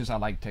 Maybe it's just I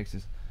like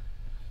Texas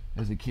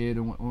as a kid,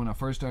 and when I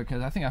first started,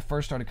 because I think I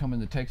first started coming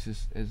to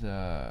Texas as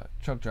a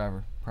truck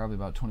driver, probably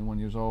about 21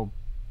 years old.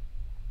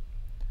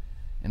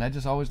 And I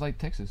just always liked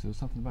Texas. There was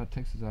something about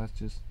Texas I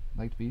just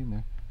liked being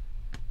there.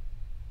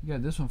 You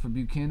got this one for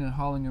Buchanan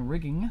Hauling and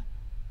Rigging.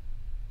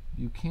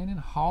 Buchanan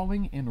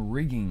Hauling and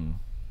Rigging.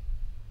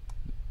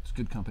 It's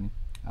good company.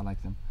 I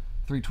like them.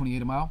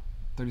 $328 a mile,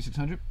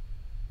 $3,600.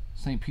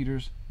 St.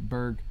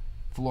 Petersburg,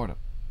 Florida.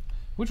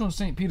 Which one's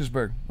St.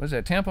 Petersburg? What is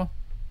that, Tampa?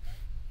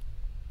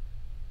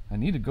 I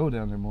need to go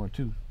down there more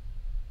too.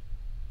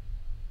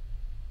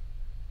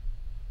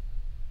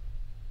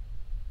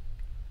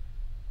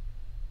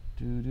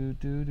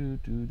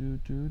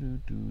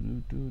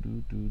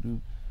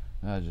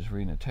 I was just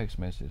reading a text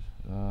message.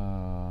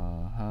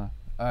 Alright,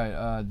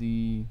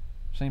 the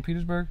St.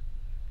 Petersburg?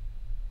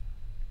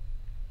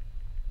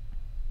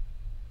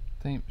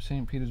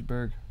 St.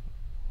 Petersburg,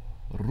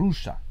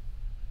 Russia.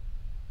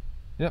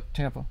 Yep,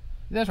 Tampa.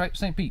 That's right,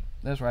 St. Pete.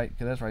 That's right,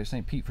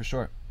 St. Pete for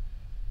short.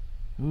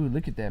 Ooh,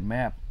 look at that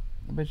map.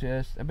 I bet you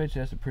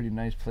that's a pretty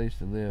nice place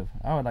to live.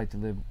 I would like to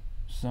live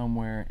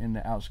somewhere in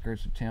the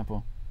outskirts of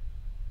Tampa.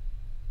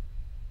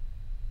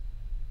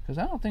 Because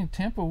I don't think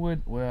Tampa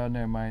would, well,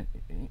 never mind.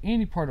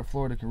 Any part of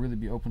Florida can really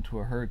be open to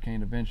a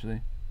hurricane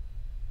eventually.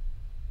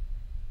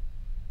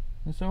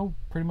 And so,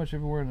 pretty much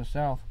everywhere in the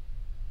south.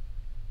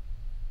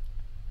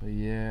 But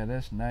yeah,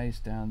 that's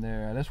nice down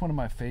there. That's one of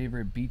my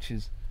favorite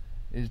beaches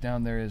is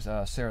down there is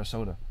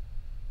Sarasota.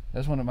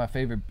 That's one of my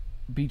favorite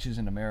beaches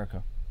in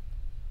America.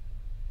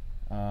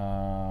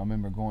 I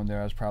remember going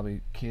there. I was probably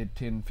a kid,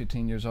 10,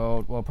 15 years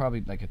old. Well,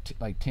 probably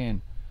like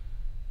 10.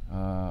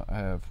 I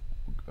have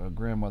a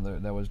grandmother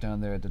that was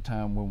down there at the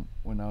time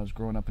when I was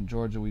growing up in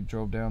Georgia. We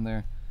drove down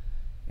there,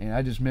 and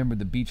I just remember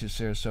the beach of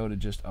Sarasota,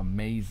 just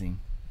amazing,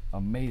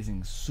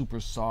 super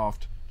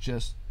soft,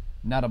 just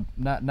not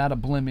a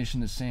blemish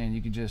in the sand.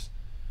 You can just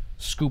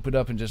scoop it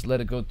up and just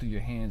let it go through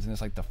your hands, and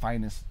it's like the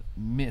finest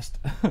mist.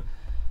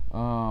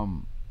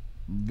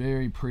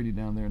 Very pretty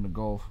down there in the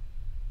Gulf.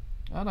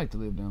 I'd like to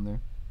live down there.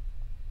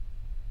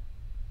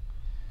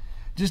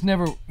 Just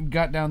never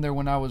got down there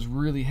when I was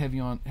really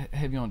heavy on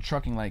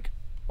trucking, like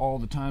all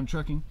the time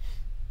trucking,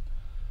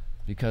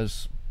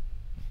 because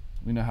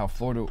we know how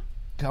Florida.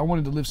 I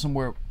wanted to live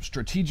somewhere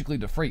strategically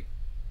to freight,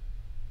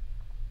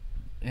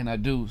 and I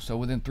do. So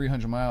within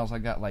 300 miles, I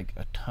got like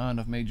a ton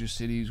of major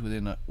cities.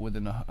 Within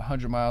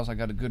 100 miles, I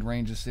got a good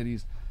range of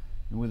cities,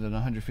 and within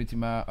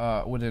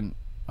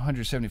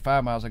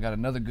 175 miles, I got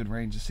another good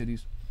range of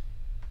cities.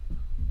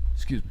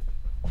 Excuse me.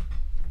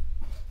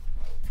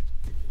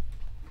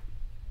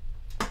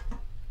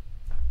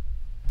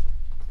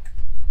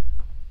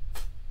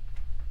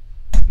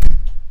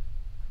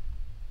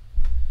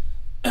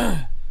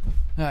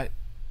 Alright,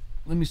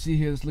 let me see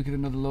here. Let's look at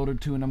another load or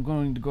two, and I'm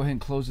going to go ahead and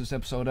close this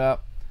episode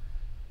out.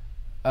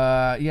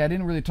 Yeah, I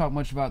didn't really talk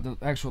much about the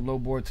actual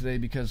load board today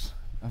because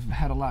I've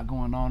had a lot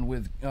going on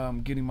with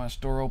getting my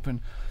store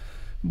open.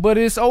 But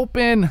it's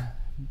open!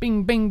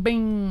 Bing, bing,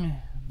 bing!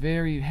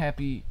 Very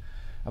happy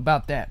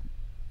about that,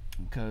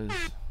 because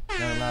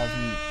that allows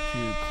me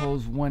to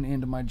close one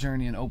end of my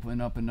journey and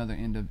open up another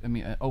end of,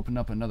 open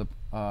up another,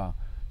 the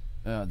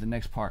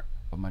next part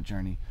of my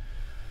journey.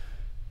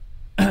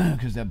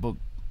 Because that book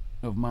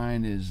of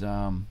mine is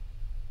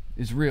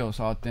real. It's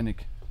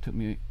authentic. Took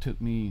me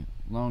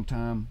a long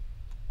time,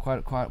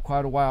 quite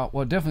a while.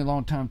 Well, definitely a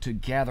long time to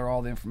gather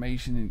all the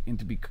information and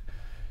to be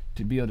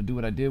able to do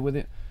what I did with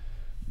it.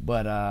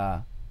 But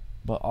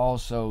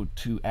also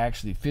to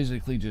actually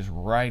physically just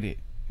write it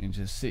and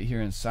just sit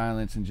here in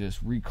silence and just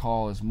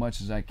recall as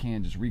much as I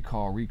can. Just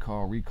recall,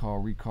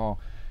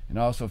 and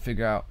also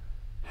figure out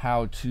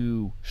how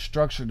to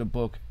structure the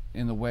book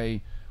in the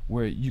way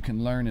where you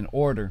can learn in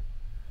order,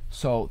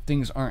 so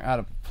things aren't out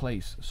of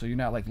place. So you're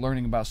not like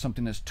learning about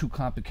something that's too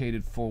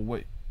complicated for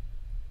what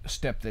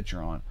step that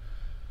you're on.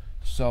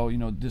 So, you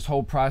know, this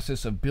whole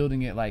process of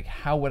building it, like,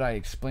 how would I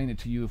explain it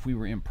to you if we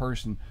were in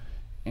person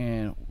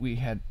and we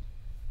had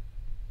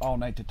all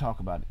night to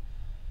talk about it?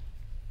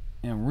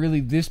 And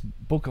really, this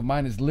book of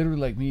mine is literally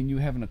like me and you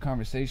having a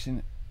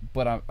conversation,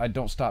 but I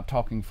don't stop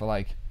talking for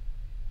like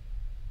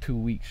 2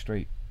 weeks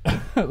straight.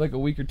 Like a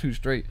week or two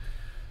straight.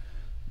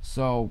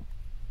 So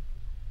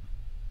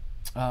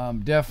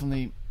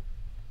definitely,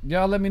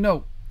 y'all let me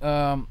know,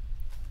 for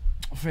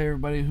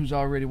everybody who's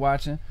already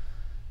watching,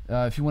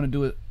 if you want to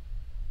do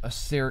a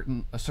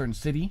certain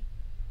city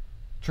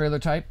trailer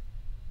type,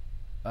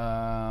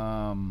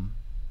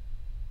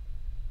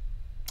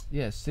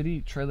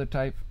 city trailer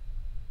type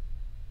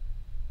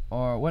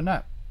or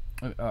whatnot.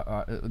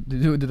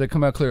 Did that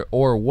come out clear?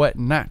 Or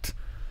whatnot?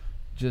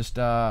 Just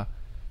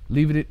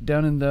leave it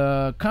down in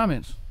the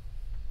comments,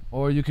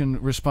 or you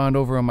can respond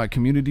over on my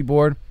community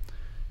board,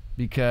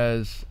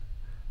 because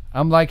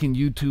I'm liking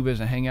YouTube as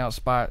a hangout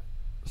spot.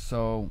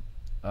 So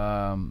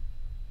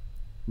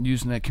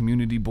using that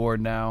community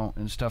board now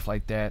and stuff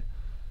like that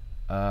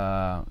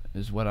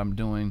is what I'm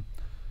doing,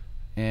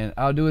 and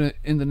I'll do it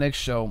in the next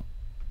show,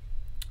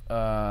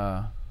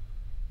 because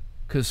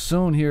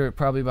soon here,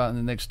 probably about in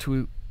the next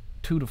 2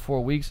 to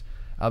 4 weeks,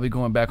 I'll be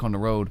going back on the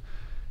road.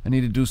 I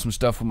need to do some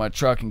stuff with my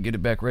truck and get it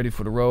back ready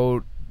for the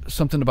road.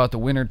 Something about the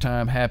winter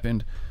time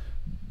happened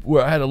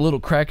where I had a little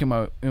crack in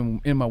my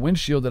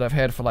windshield that I've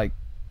had for like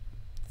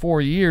 4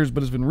 years,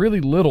 but it's been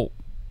really little,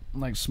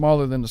 like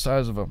smaller than the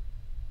size of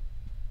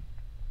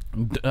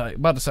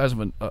about the size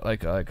of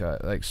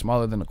like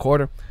smaller than a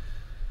quarter.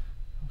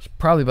 It's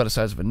probably about the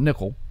size of a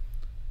nickel.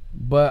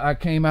 But I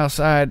came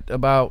outside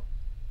about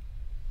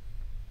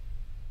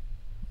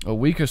a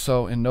week or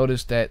so and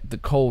noticed that the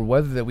cold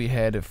weather that we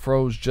had, it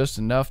froze just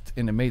enough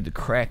and it made the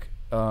crack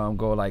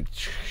go like,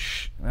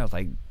 and I was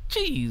like,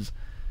 geez,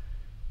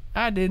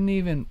 I didn't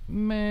even,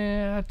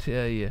 man, I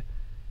tell you,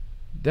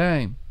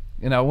 dang.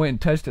 And I went and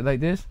touched it like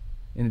this,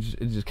 and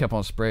it just kept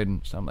on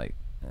spreading. So I'm like,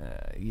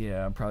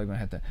 yeah, I'm probably gonna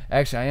have to,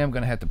 actually I am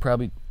gonna have to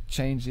probably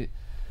change it.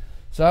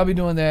 So I'll be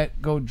doing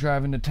that, go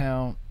drive into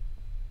town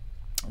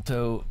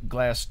to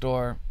glass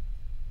store,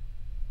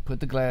 put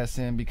the glass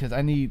in, because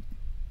I need,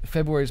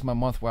 February is my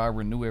month where I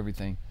renew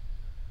everything.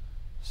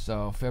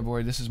 So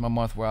February, this is my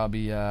month where I'll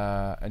be,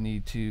 I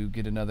need to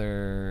get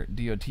another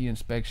DOT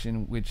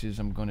inspection, which is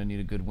I'm going to need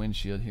a good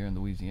windshield here in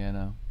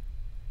Louisiana,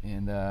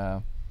 and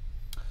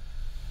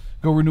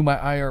go renew my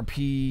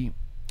IRP,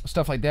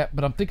 stuff like that.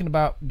 But I'm thinking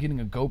about getting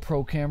a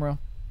GoPro camera,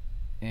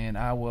 and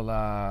I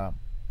will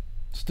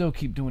still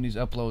keep doing these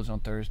uploads on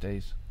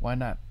Thursdays. Why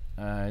not?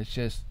 It's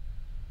just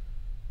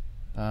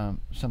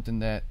something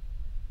that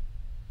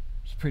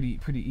it's pretty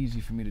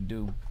easy for me to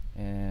do,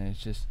 and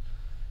it's just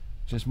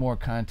more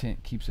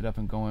content, keeps it up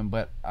and going.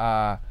 But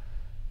yeah,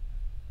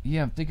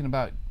 I'm thinking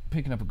about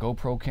picking up a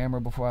GoPro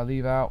camera before I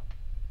leave out,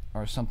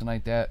 or something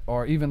like that,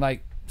 or even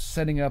like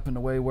setting up in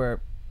a way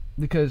where,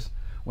 because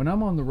when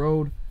I'm on the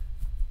road,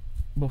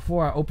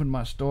 before I open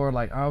my store,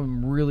 like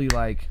I'm really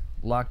like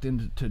locked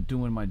into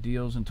doing my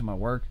deals, into my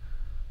work.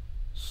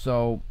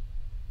 So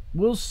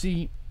we'll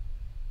see,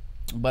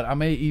 but I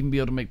may even be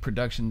able to make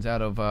productions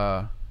out of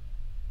 $3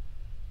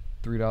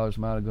 a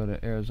mile to go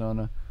to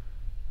Arizona.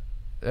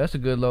 That's a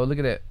good load. Look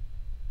at that,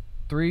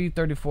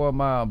 334 a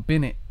mile,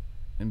 Bennett,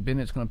 and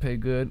Bennett's gonna pay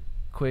good,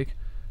 quick.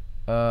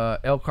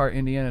 Elkhart,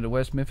 Indiana to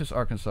West Memphis,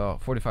 Arkansas,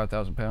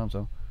 45,000 pounds.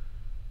 So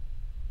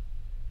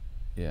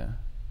yeah.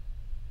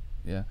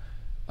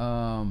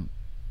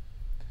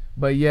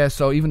 But yeah,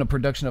 so even a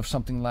production of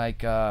something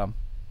like live,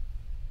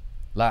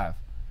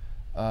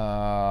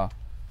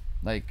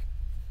 like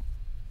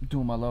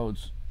doing my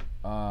loads,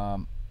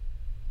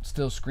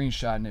 still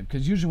screenshotting it,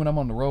 because usually when I'm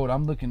on the road,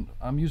 I'm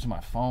using my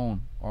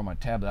phone or my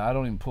tablet. I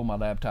don't even pull my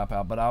laptop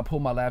out, but I'll pull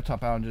my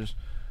laptop out and just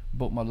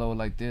book my load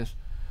like this,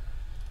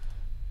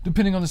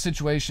 depending on the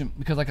situation,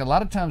 because like a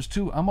lot of times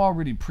too, I'm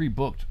already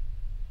pre-booked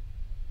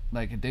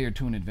like a day or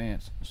two in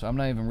advance, so I'm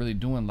not even really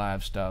doing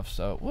live stuff.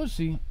 So we'll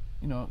see,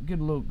 get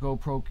a little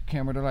GoPro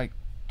camera. They're like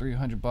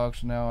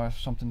 $300 now or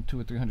something,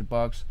 $200 or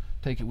 $300.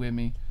 Take it with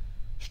me,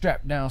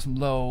 strap down some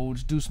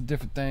loads, do some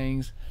different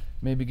things,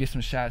 maybe get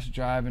some shots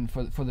driving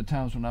for the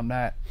times when I'm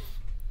not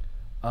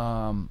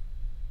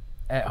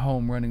at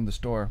home running the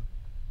store.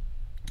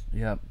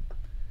 Yep,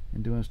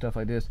 and doing stuff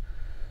like this.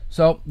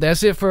 So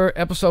that's it for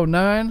episode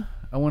 9.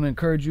 I want to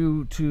encourage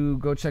you to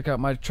go check out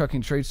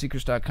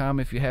mytruckingtradesecrets.com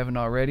if you haven't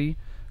already,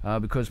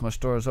 because my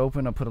store is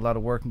open. I put a lot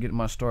of work in getting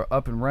my store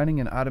up and running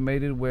and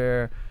automated,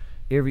 where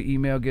every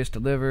email gets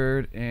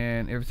delivered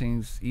and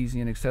everything's easy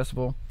and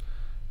accessible.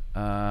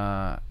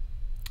 As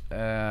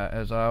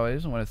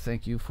always, I want to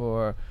thank you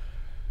for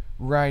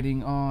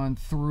riding on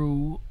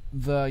through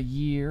the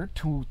year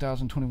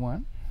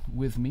 2021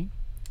 with me.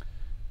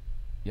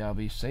 Y'all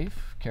be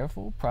safe,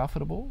 careful,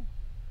 profitable.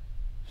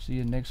 See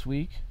you next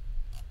week.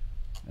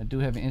 I do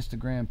have an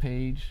Instagram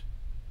page.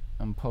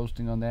 I'm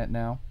posting on that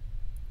now,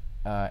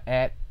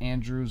 at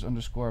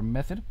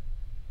Andrews_method.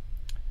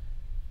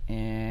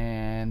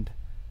 And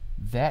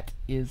that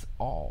is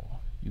all.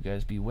 You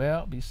guys be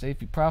well, be safe,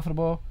 be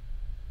profitable,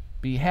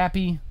 be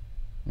happy,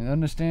 and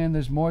understand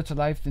there's more to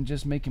life than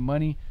just making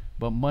money.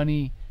 But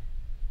money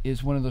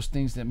is one of those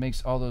things that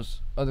makes all those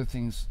other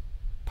things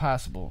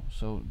possible.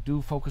 So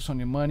do focus on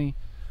your money,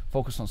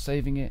 focus on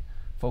saving it,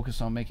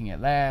 focus on making it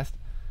last,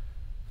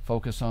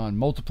 focus on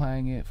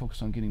multiplying it,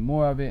 focus on getting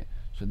more of it.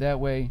 So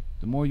that way,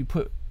 the more you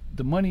put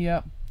the money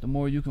up, the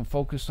more you can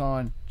focus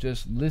on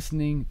just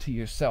listening to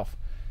yourself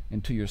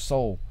and to your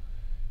soul,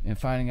 and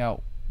finding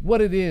out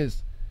what it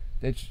is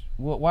that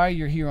why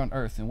you're here on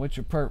earth, and what's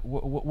your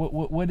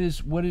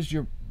what is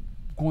your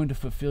going to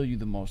fulfill you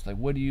the most. Like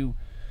what do you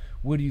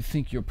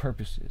think your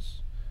purpose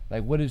is?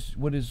 Like what is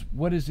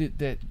it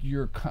that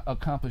you're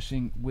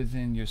accomplishing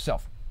within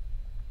yourself,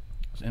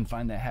 and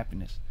find that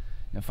happiness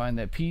and find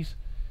that peace,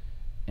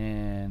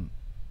 and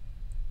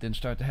then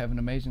start to have an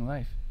amazing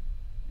life.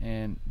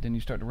 And then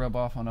you start to rub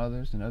off on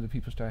others, and other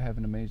people start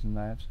having amazing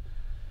lives,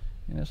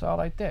 and it's all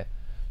like that.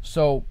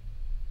 So,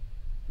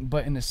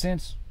 but in a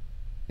sense,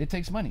 it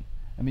takes money.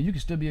 I mean, you can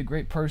still be a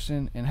great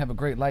person and have a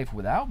great life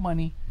without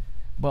money,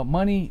 but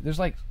money, there's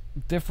like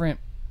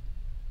different,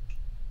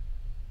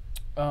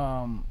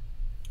 I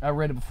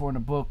read it before in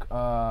a book,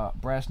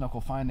 Brass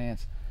Knuckle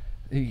Finance.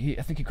 I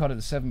think he called it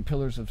the 7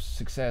 pillars of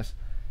success,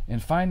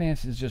 and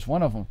finance is just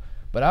one of them.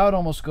 But I would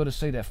almost go to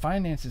say that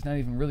finance is not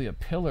even really a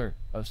pillar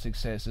of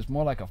success. It's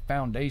more like a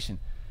foundation,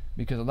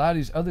 because a lot of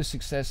these other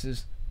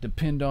successes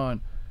depend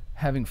on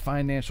having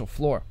financial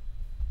floor.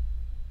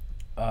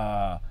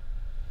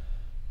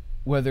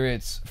 Whether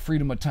it's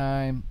freedom of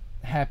time,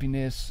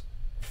 happiness,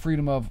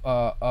 freedom of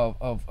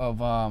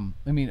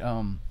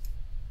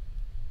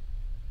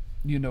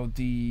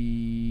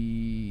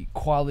the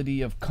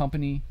quality of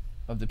company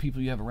of the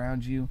people you have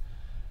around you,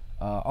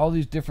 all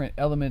these different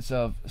elements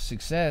of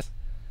success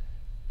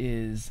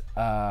is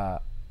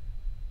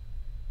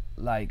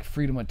like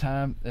freedom of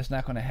time. That's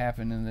not going to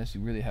happen unless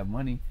you really have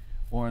money,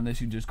 or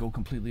unless you just go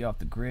completely off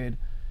the grid.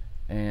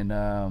 And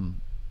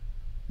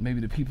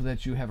maybe the people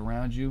that you have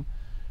around you,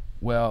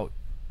 well,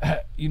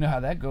 you know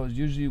how that goes.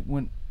 Usually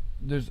when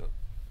there's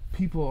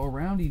people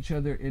around each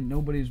other and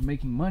nobody's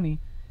making money,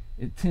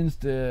 it tends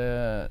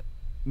to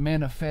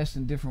manifest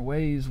in different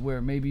ways,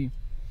 where maybe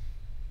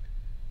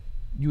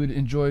you would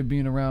enjoy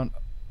being around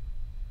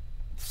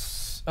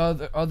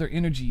other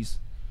energies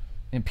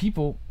and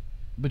people,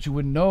 but you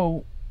wouldn't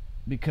know,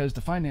 because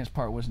the finance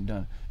part wasn't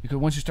done. Because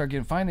once you start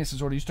getting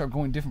finances order, you start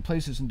going different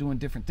places and doing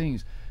different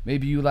things.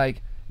 Maybe you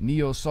like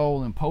neo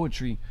soul and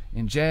poetry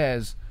and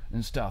jazz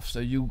and stuff, so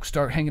you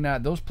start hanging out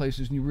at those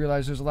places and you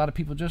realize there's a lot of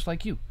people just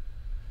like you,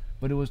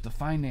 but it was the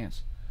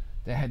finance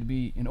that had to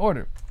be in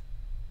order.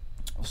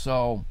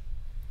 So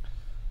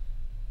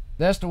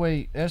that's the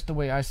way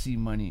I see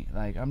money.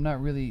 Like, I'm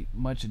not really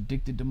much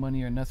addicted to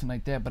money or nothing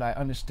like that, but I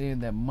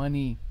understand that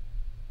money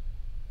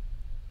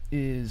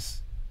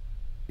is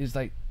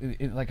like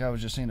I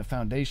was just saying, the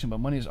foundation, but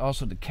money is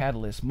also the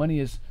catalyst. Money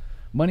is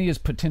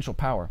potential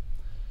power.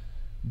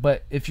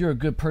 But if you're a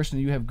good person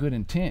and you have good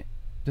intent,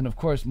 then of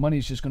course money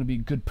is just going to be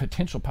good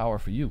potential power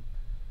for you.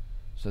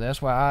 So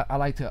that's why I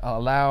like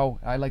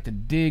to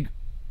dig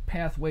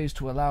pathways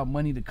to allow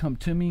money to come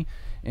to me,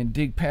 and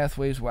dig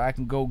pathways where I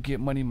can go get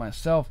money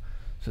myself,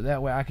 so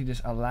that way I can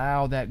just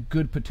allow that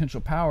good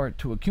potential power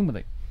to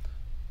accumulate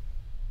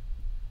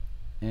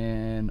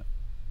and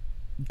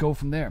go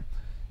from there.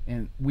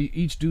 And we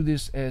each do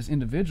this as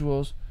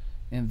individuals,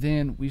 and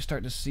then we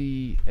start to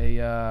see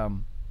a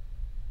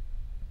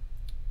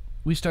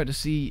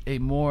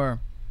more,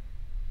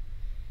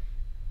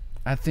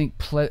 I think,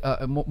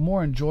 a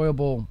more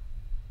enjoyable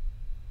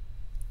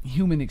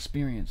human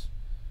experience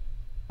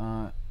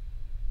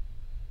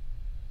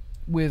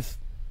with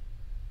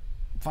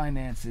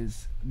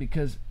finances.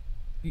 Because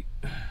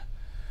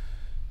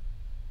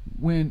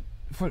when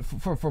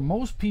for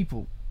most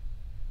people,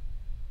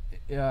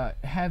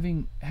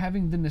 having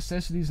the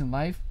necessities in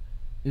life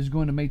is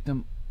going to make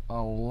them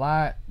a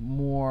lot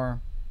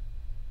more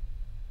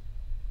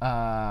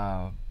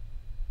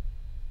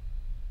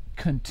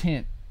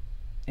content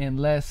and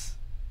less.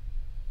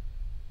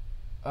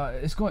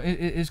 It's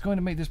going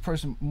to make this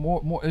person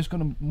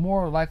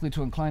more likely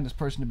to incline this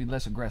person to be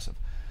less aggressive,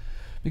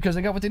 because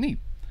they got what they need: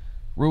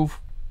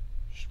 roof,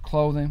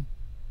 clothing,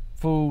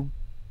 food,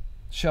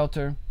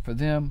 shelter for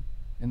them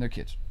and their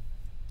kids,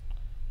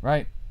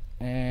 right?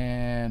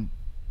 And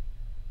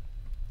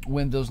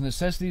when those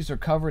necessities are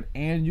covered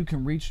and you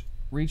can reach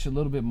a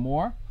little bit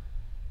more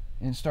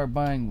and start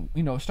buying,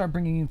 start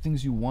bringing in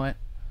things you want,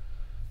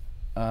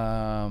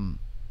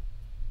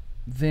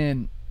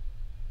 then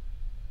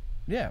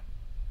yeah,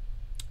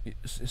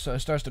 so it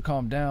starts to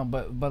calm down.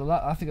 But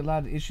I think a lot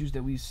of the issues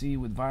that we see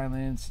with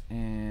violence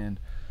and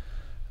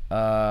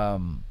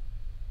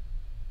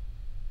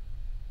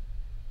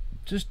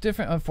just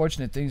different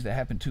unfortunate things that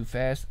happen too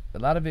fast, a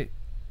lot of it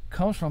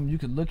comes from, you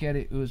could look at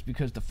it, it was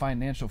because the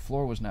financial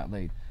floor was not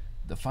laid.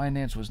 The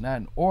finance was not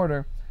in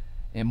order,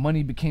 and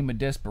money became a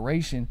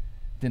desperation.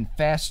 Then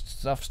fast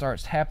stuff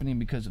starts happening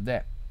because of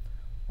that,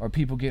 or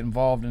people get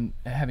involved in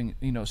having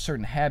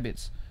certain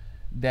habits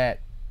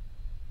that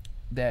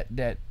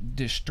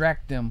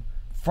distract them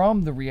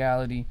from the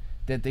reality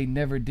that they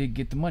never did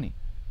get the money.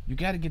 You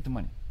got to get the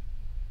money.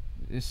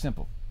 It's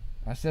simple.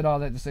 I said all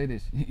that to say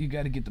this: you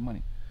got to get the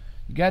money.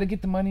 You got to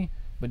get the money,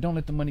 but don't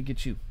let the money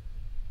get you.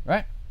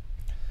 Right?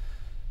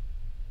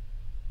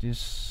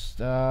 Just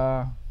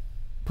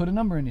put a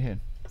number in your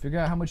head, figure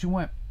out how much you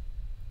want,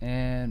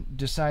 and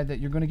decide that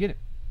you're going to get it.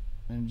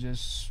 And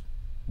just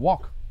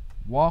walk,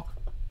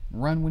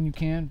 run when you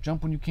can,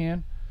 jump when you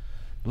can,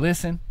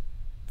 listen,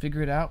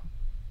 figure it out,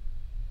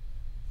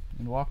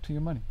 and walk to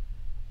your money.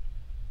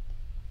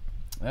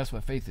 That's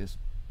what faith is.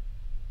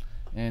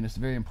 And it's a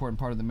very important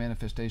part of the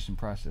manifestation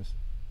process.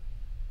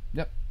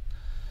 Yep.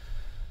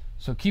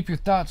 So keep your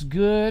thoughts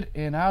good,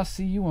 and I'll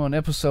see you on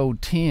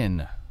episode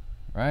 10.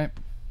 Right?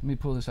 Let me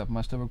pull this up. Am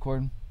I still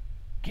recording?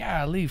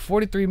 Golly,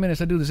 43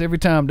 minutes. I do this every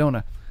time, don't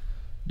I?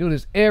 Do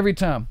this every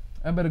time.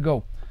 I better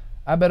go.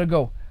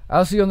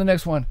 I'll see you on the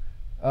next one.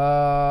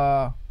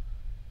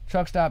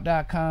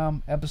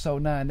 Truckstop.com,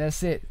 episode 9.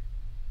 That's it.